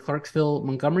into Clarksville,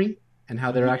 Montgomery, and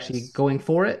how they're actually going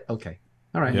for it? Okay.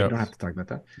 All right, we Yep. don't have to talk about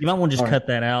that. You might want to just All right. cut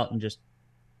that out and just.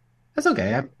 That's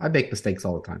okay. I make mistakes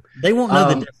all the time. They won't know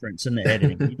the Um, difference in the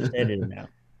editing. You just edit it out.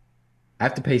 I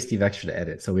have to pay Steve extra to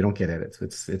edit, so we don't get edits.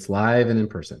 It's live and in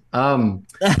person.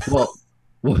 Well,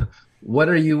 what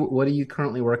are you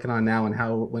currently working on now,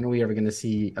 and when are we ever going to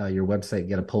see your website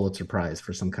get a Pulitzer Prize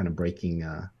for some kind of breaking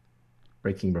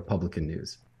Republican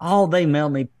news? Oh, they mail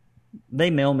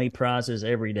me prizes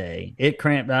every day. It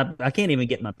cramped. I can't even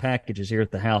get my packages here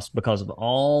at the house because of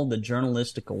all the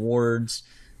journalistic awards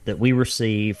that we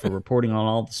receive for reporting on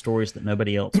all the stories that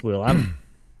nobody else will.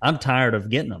 I'm tired of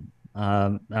getting them.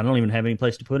 I don't even have any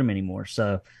place to put them anymore.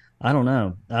 So I don't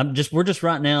know. We're just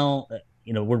right now,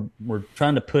 we're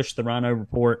trying to push the Rhino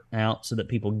Report out so that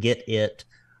people get it.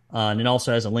 And it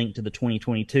also has a link to the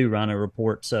 2022 Rhino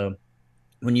Report. So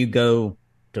when you go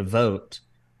to vote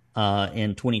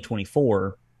in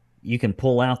 2024, you can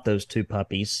pull out those two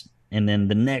puppies. And then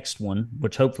the next one,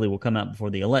 which hopefully will come out before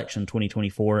the election,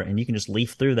 2024, and you can just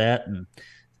leaf through that and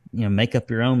make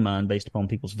up your own mind based upon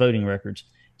people's voting records.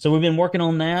 So we've been working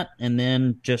on that, and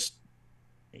then just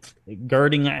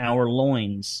girding our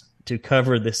loins to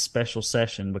cover this special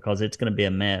session because it's going to be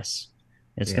a mess.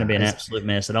 It's going to be an absolute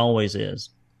mess. It always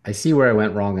is. I see where I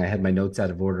went wrong. I had my notes out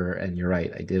of order, and you're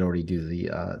right. I did already do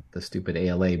the stupid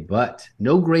ALA, but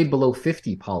no grade below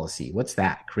 50 policy. What's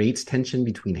that? Creates tension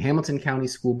between Hamilton County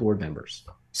school board members.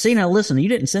 See, now listen, you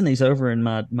didn't send these over in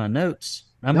my notes.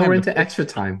 We're into extra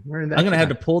time. I'm going to have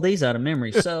to pull these out of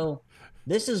memory. So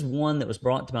this is one that was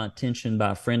brought to my attention by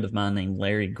a friend of mine named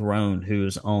Larry Groan,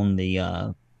 who's on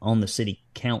the city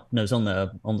count. No, is on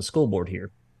the school board here.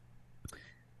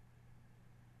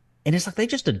 And it's like they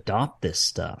just adopt this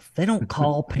stuff. They don't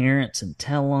call parents and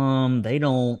tell them. They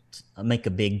don't make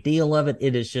a big deal of it.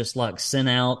 It is just like sent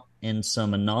out in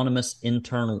some anonymous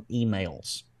internal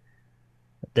emails.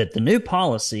 That the new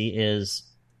policy is,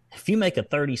 if you make a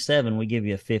 37, we give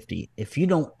you a 50. If you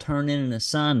don't turn in an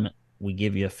assignment, we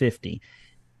give you a 50.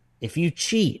 If you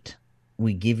cheat,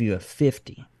 we give you a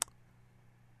 50.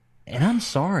 And I'm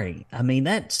sorry. I mean,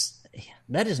 that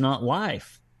is not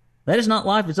life. That is not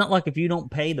life. It's not like if you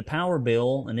don't pay the power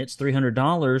bill and it's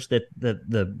 $300 that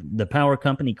the power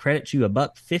company credits you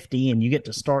 $1.50 and you get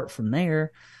to start from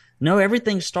there. No,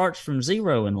 everything starts from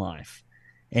zero in life.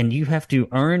 And you have to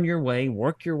earn your way,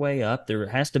 work your way up. There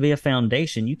has to be a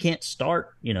foundation. You can't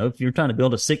start, if you're trying to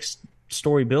build a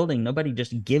 6-story building, nobody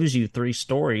just gives you 3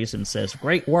 stories and says,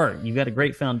 great work, you've got a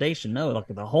great foundation. No, like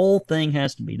the whole thing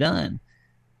has to be done.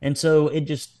 And so it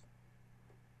just,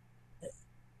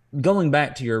 going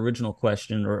back to your original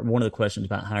question, or one of the questions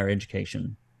about higher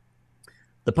education,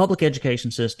 the public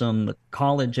education system, the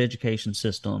college education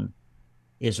system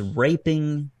is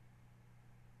raping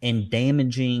and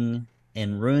damaging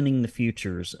and ruining the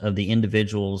futures of the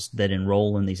individuals that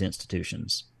enroll in these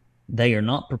institutions. They are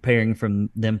not preparing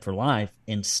them for life.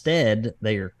 Instead,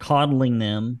 they are coddling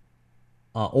them,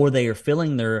 or they are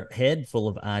filling their head full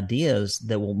of ideas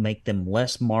that will make them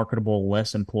less marketable,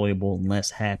 less employable, and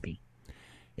less happy.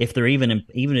 If they're even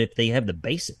if they have the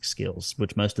basic skills,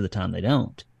 which most of the time they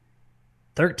don't.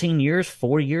 13 years,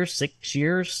 4 years, 6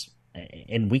 years,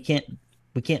 and we can't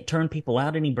turn people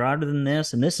out any brighter than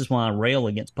this. And this is why I rail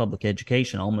against public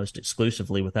education almost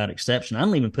exclusively without exception. I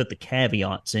don't even put the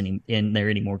caveats in there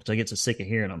anymore because I get so sick of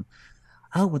hearing them.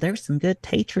 Oh, well, there's some good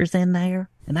teachers in there,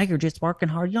 and they are just working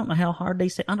hard. You don't know how hard they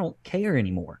say. I don't care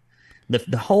anymore.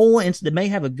 The whole incident may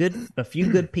have a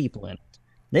few good people in it.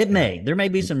 There may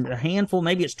be a handful,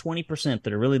 maybe it's 20%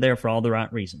 that are really there for all the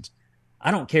right reasons.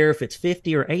 I don't care if it's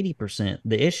 50 or 80%.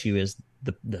 The issue is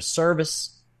the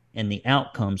service and the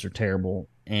outcomes are terrible.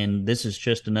 And this is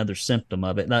just another symptom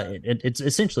of it. It's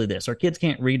essentially this. Our kids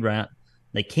can't read right.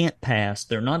 They can't pass.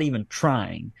 They're not even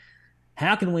trying.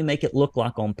 How can we make it look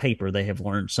like on paper they have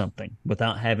learned something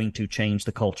without having to change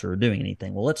the culture or doing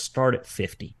anything? Well, let's start at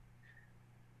 50.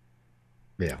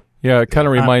 Yeah. Yeah, it kind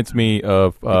of reminds me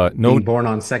of being born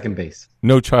on second base.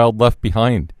 No Child Left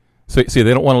Behind. So see,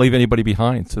 they don't want to leave anybody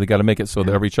behind, so they got to make it so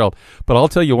that every child. But I'll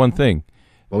tell you one thing.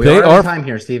 Well, we are out of time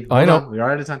here, Steve. I know. We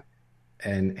are out of time.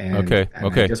 And okay.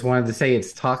 I just wanted to say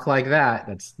it's talk like that.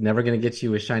 That's never going to get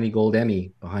you a shiny gold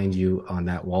Emmy behind you on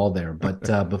that wall there.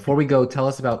 But before we go, tell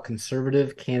us about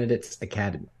Conservative Candidates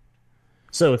Academy.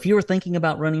 So if you were thinking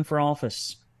about running for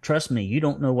office, trust me, you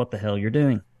don't know what the hell you're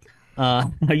doing.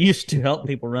 I used to help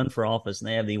people run for office, and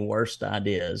they have the worst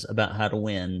ideas about how to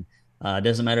win. It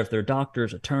doesn't matter if they're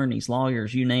doctors, attorneys,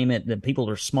 lawyers, you name it. The people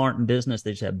are smart in business.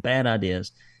 They just have bad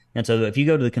ideas. And so if you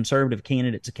go to the Conservative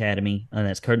Candidates Academy, and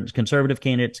that's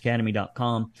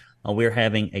conservativecandidatesacademy.com, we're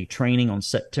having a training on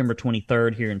September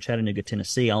 23rd here in Chattanooga,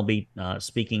 Tennessee. I'll be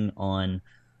speaking on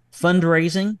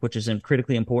Fundraising, which is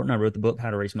critically important. I wrote the book, How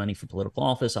to Raise Money for Political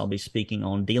Office. I'll be speaking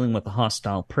on dealing with the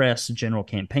hostile press, general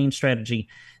campaign strategy.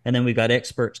 And then we've got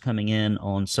experts coming in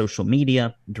on social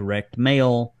media, direct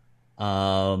mail,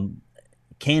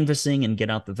 canvassing and get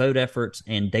out the vote efforts,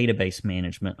 and database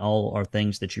management. All are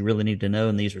things that you really need to know.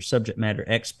 And these are subject matter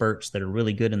experts that are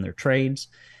really good in their trades.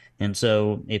 And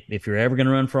so if you're ever going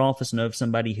to run for office, know of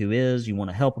somebody who is, you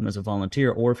want to help them as a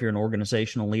volunteer, or if you're an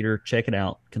organizational leader, check it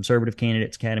out.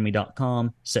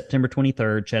 conservativecandidatesacademy.com, September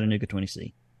 23rd, Chattanooga,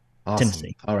 Tennessee. Awesome.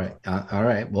 Tennessee. All right. All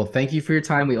right. Well, thank you for your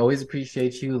time. We always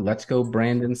appreciate you. Let's Go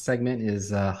Brandon segment is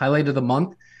highlight of the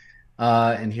month.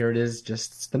 And here it is,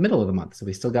 just the middle of the month. So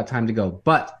we still got time to go.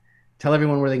 But tell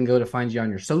everyone where they can go to find you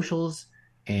on your socials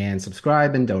and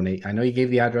subscribe and donate. I know you gave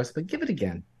the address, but give it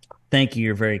again. Thank you.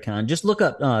 You're very kind. Just look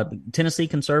up Tennessee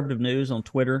Conservative News on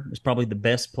Twitter. It's probably the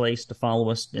best place to follow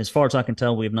us. As far as I can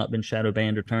tell, we have not been shadow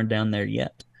banned or turned down there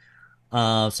yet.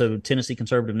 So Tennessee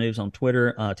Conservative News on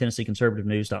Twitter,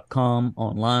 TennesseeConservativeNews.com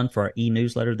online for our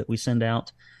e-newsletter that we send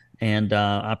out. And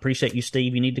I appreciate you,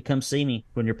 Steve. You need to come see me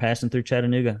when you're passing through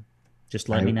Chattanooga. Just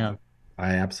let me know.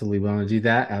 I absolutely want to do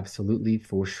that. Absolutely,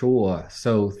 for sure.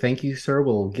 So thank you, sir.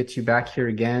 We'll get you back here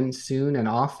again soon and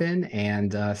often.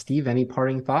 And Steve, any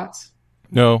parting thoughts?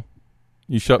 No,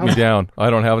 you shut me down.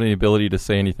 I don't have any ability to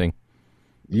say anything.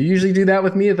 You usually do that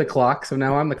with me at the clock, so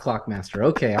now I'm the clock master.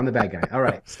 Okay, I'm the bad guy. All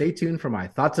right, stay tuned for my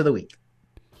thoughts of the week.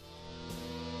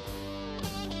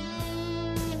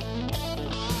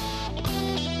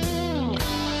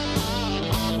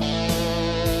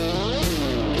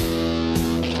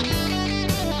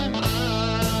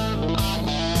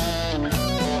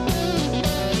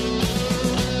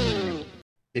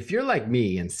 If you're like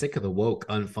me and sick of the woke,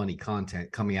 unfunny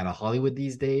content coming out of Hollywood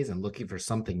these days and looking for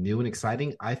something new and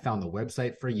exciting, I found the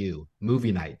website for you,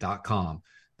 movienight.com.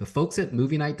 The folks at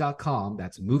movienight.com,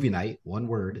 that's movienight, one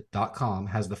word, .com,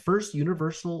 has the first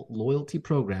universal loyalty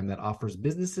program that offers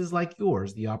businesses like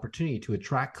yours the opportunity to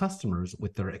attract customers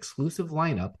with their exclusive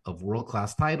lineup of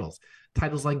world-class titles.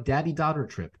 Titles like Daddy-Daughter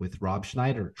Trip with Rob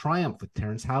Schneider, Triumph with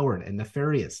Terrence Howard, and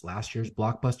Nefarious, last year's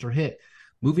blockbuster hit.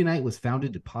 Movie Night was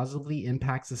founded to positively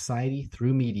impact society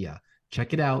through media.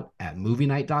 Check it out at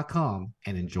movienight.com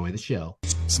and enjoy the show.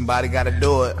 Somebody gotta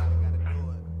do it.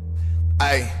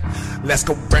 Hey, let's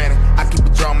go Brandon. I keep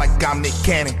it drum like I'm Nick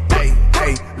Cannon.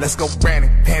 Hey, let's go Brandon.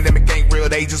 Pandemic ain't real,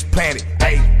 they just planned it.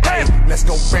 Hey, let's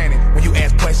go Brandon. When you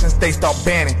ask questions, they start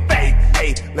banning.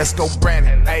 Hey, let's go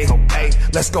Brandon. Hey,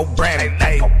 let's go Brandon.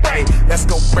 Hey, let's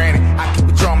go Brandon. I keep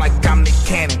it drum like I'm Nick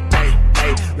Cannon.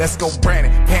 Hey, let's go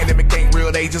Brandon. Pandemic ain't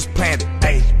real, they just planned it.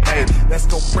 Hey, let's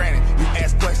go Brandon. You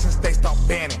ask questions, they start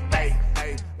banning. Hey,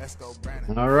 let's go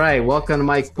Brandon. All right, welcome to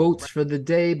my quotes for the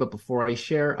day. But before I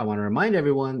share, I want to remind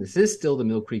everyone this is still the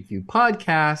Mill Creek View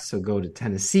podcast. So go to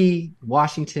Tennessee,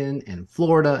 Washington, and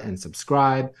Florida and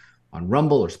subscribe on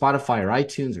Rumble or Spotify or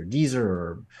iTunes or Deezer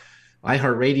or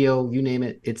iHeartRadio. You name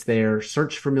it, it's there.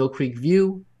 Search for Mill Creek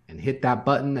View and hit that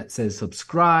button that says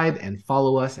subscribe and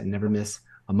follow us and never miss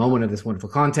a moment of this wonderful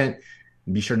content.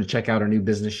 And be sure to check out our new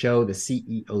business show, the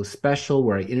CEO Special,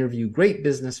 where I interview great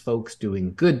business folks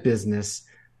doing good business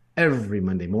every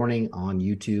Monday morning on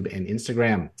YouTube and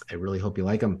Instagram. I really hope you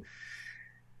like them.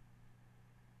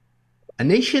 A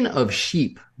nation of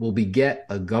sheep will beget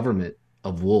a government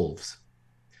of wolves.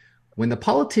 When the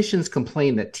politicians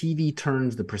complain that TV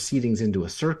turns the proceedings into a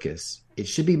circus, it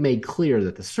should be made clear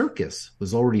that the circus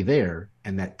was already there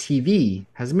and that TV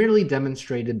has merely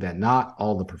demonstrated that not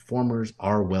all the performers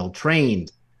are well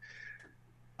trained.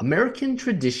 American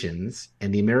traditions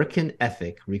and the American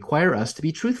ethic require us to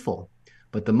be truthful,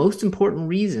 but the most important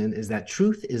reason is that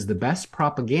truth is the best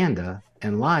propaganda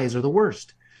and lies are the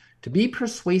worst. To be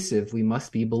persuasive, we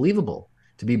must be believable.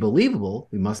 To be believable,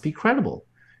 we must be credible.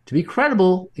 To be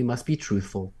credible, we must be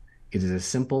truthful. It is as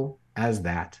simple as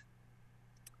that.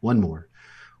 One more.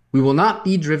 We will not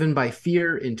be driven by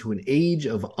fear into an age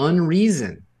of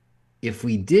unreason. If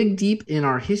we dig deep in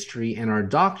our history and our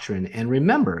doctrine and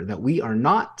remember that we are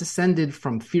not descended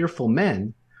from fearful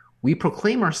men, we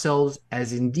proclaim ourselves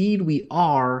as indeed we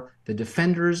are the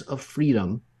defenders of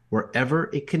freedom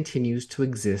wherever it continues to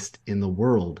exist in the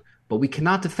world. But we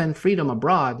cannot defend freedom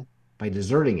abroad by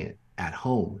deserting it at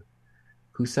home.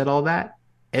 Who said all that?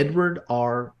 Edward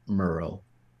R. Murrow.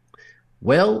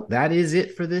 Well, that is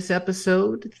it for this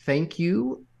episode. Thank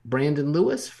you, Brandon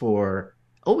Lewis, for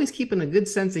always keeping a good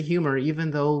sense of humor,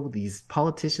 even though these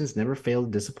politicians never fail to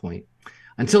disappoint.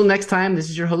 Until next time, this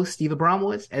is your host, Steve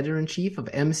Abramowitz, editor-in-chief of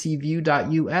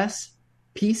mcview.us.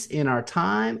 Peace in our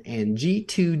time, and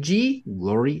G2G,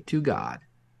 glory to God.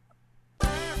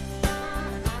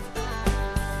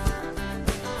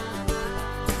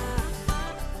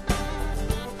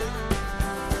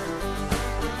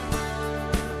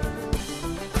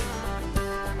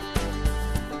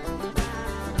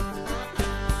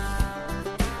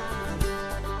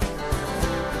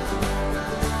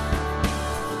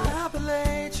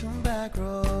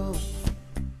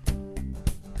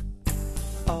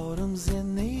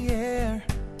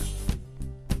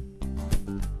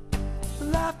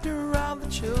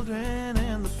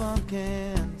 and the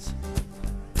pumpkins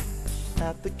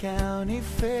at the county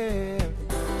fair.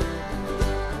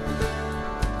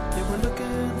 They were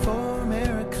looking for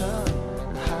America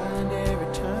behind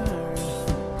every turn,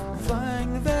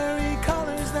 flying the very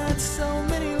colors that so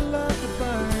many love to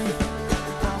burn.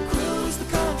 I'll cruise the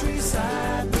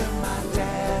countryside with my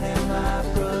dad and my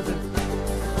brother,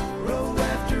 row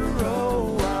after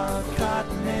row of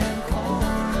cotton and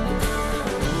corn,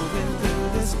 moving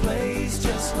through this place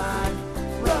just like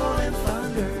rolling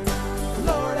thunder.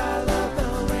 Lord, I love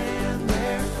the land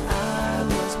where I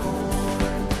was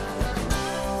born.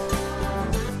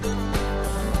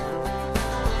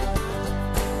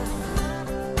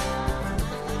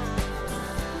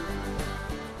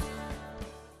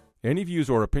 Any views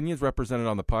or opinions represented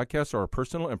on the podcast are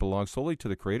personal and belong solely to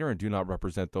the creator and do not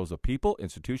represent those of people,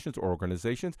 institutions, or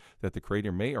organizations that the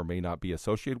creator may or may not be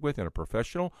associated with in a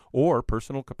professional or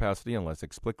personal capacity unless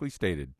explicitly stated.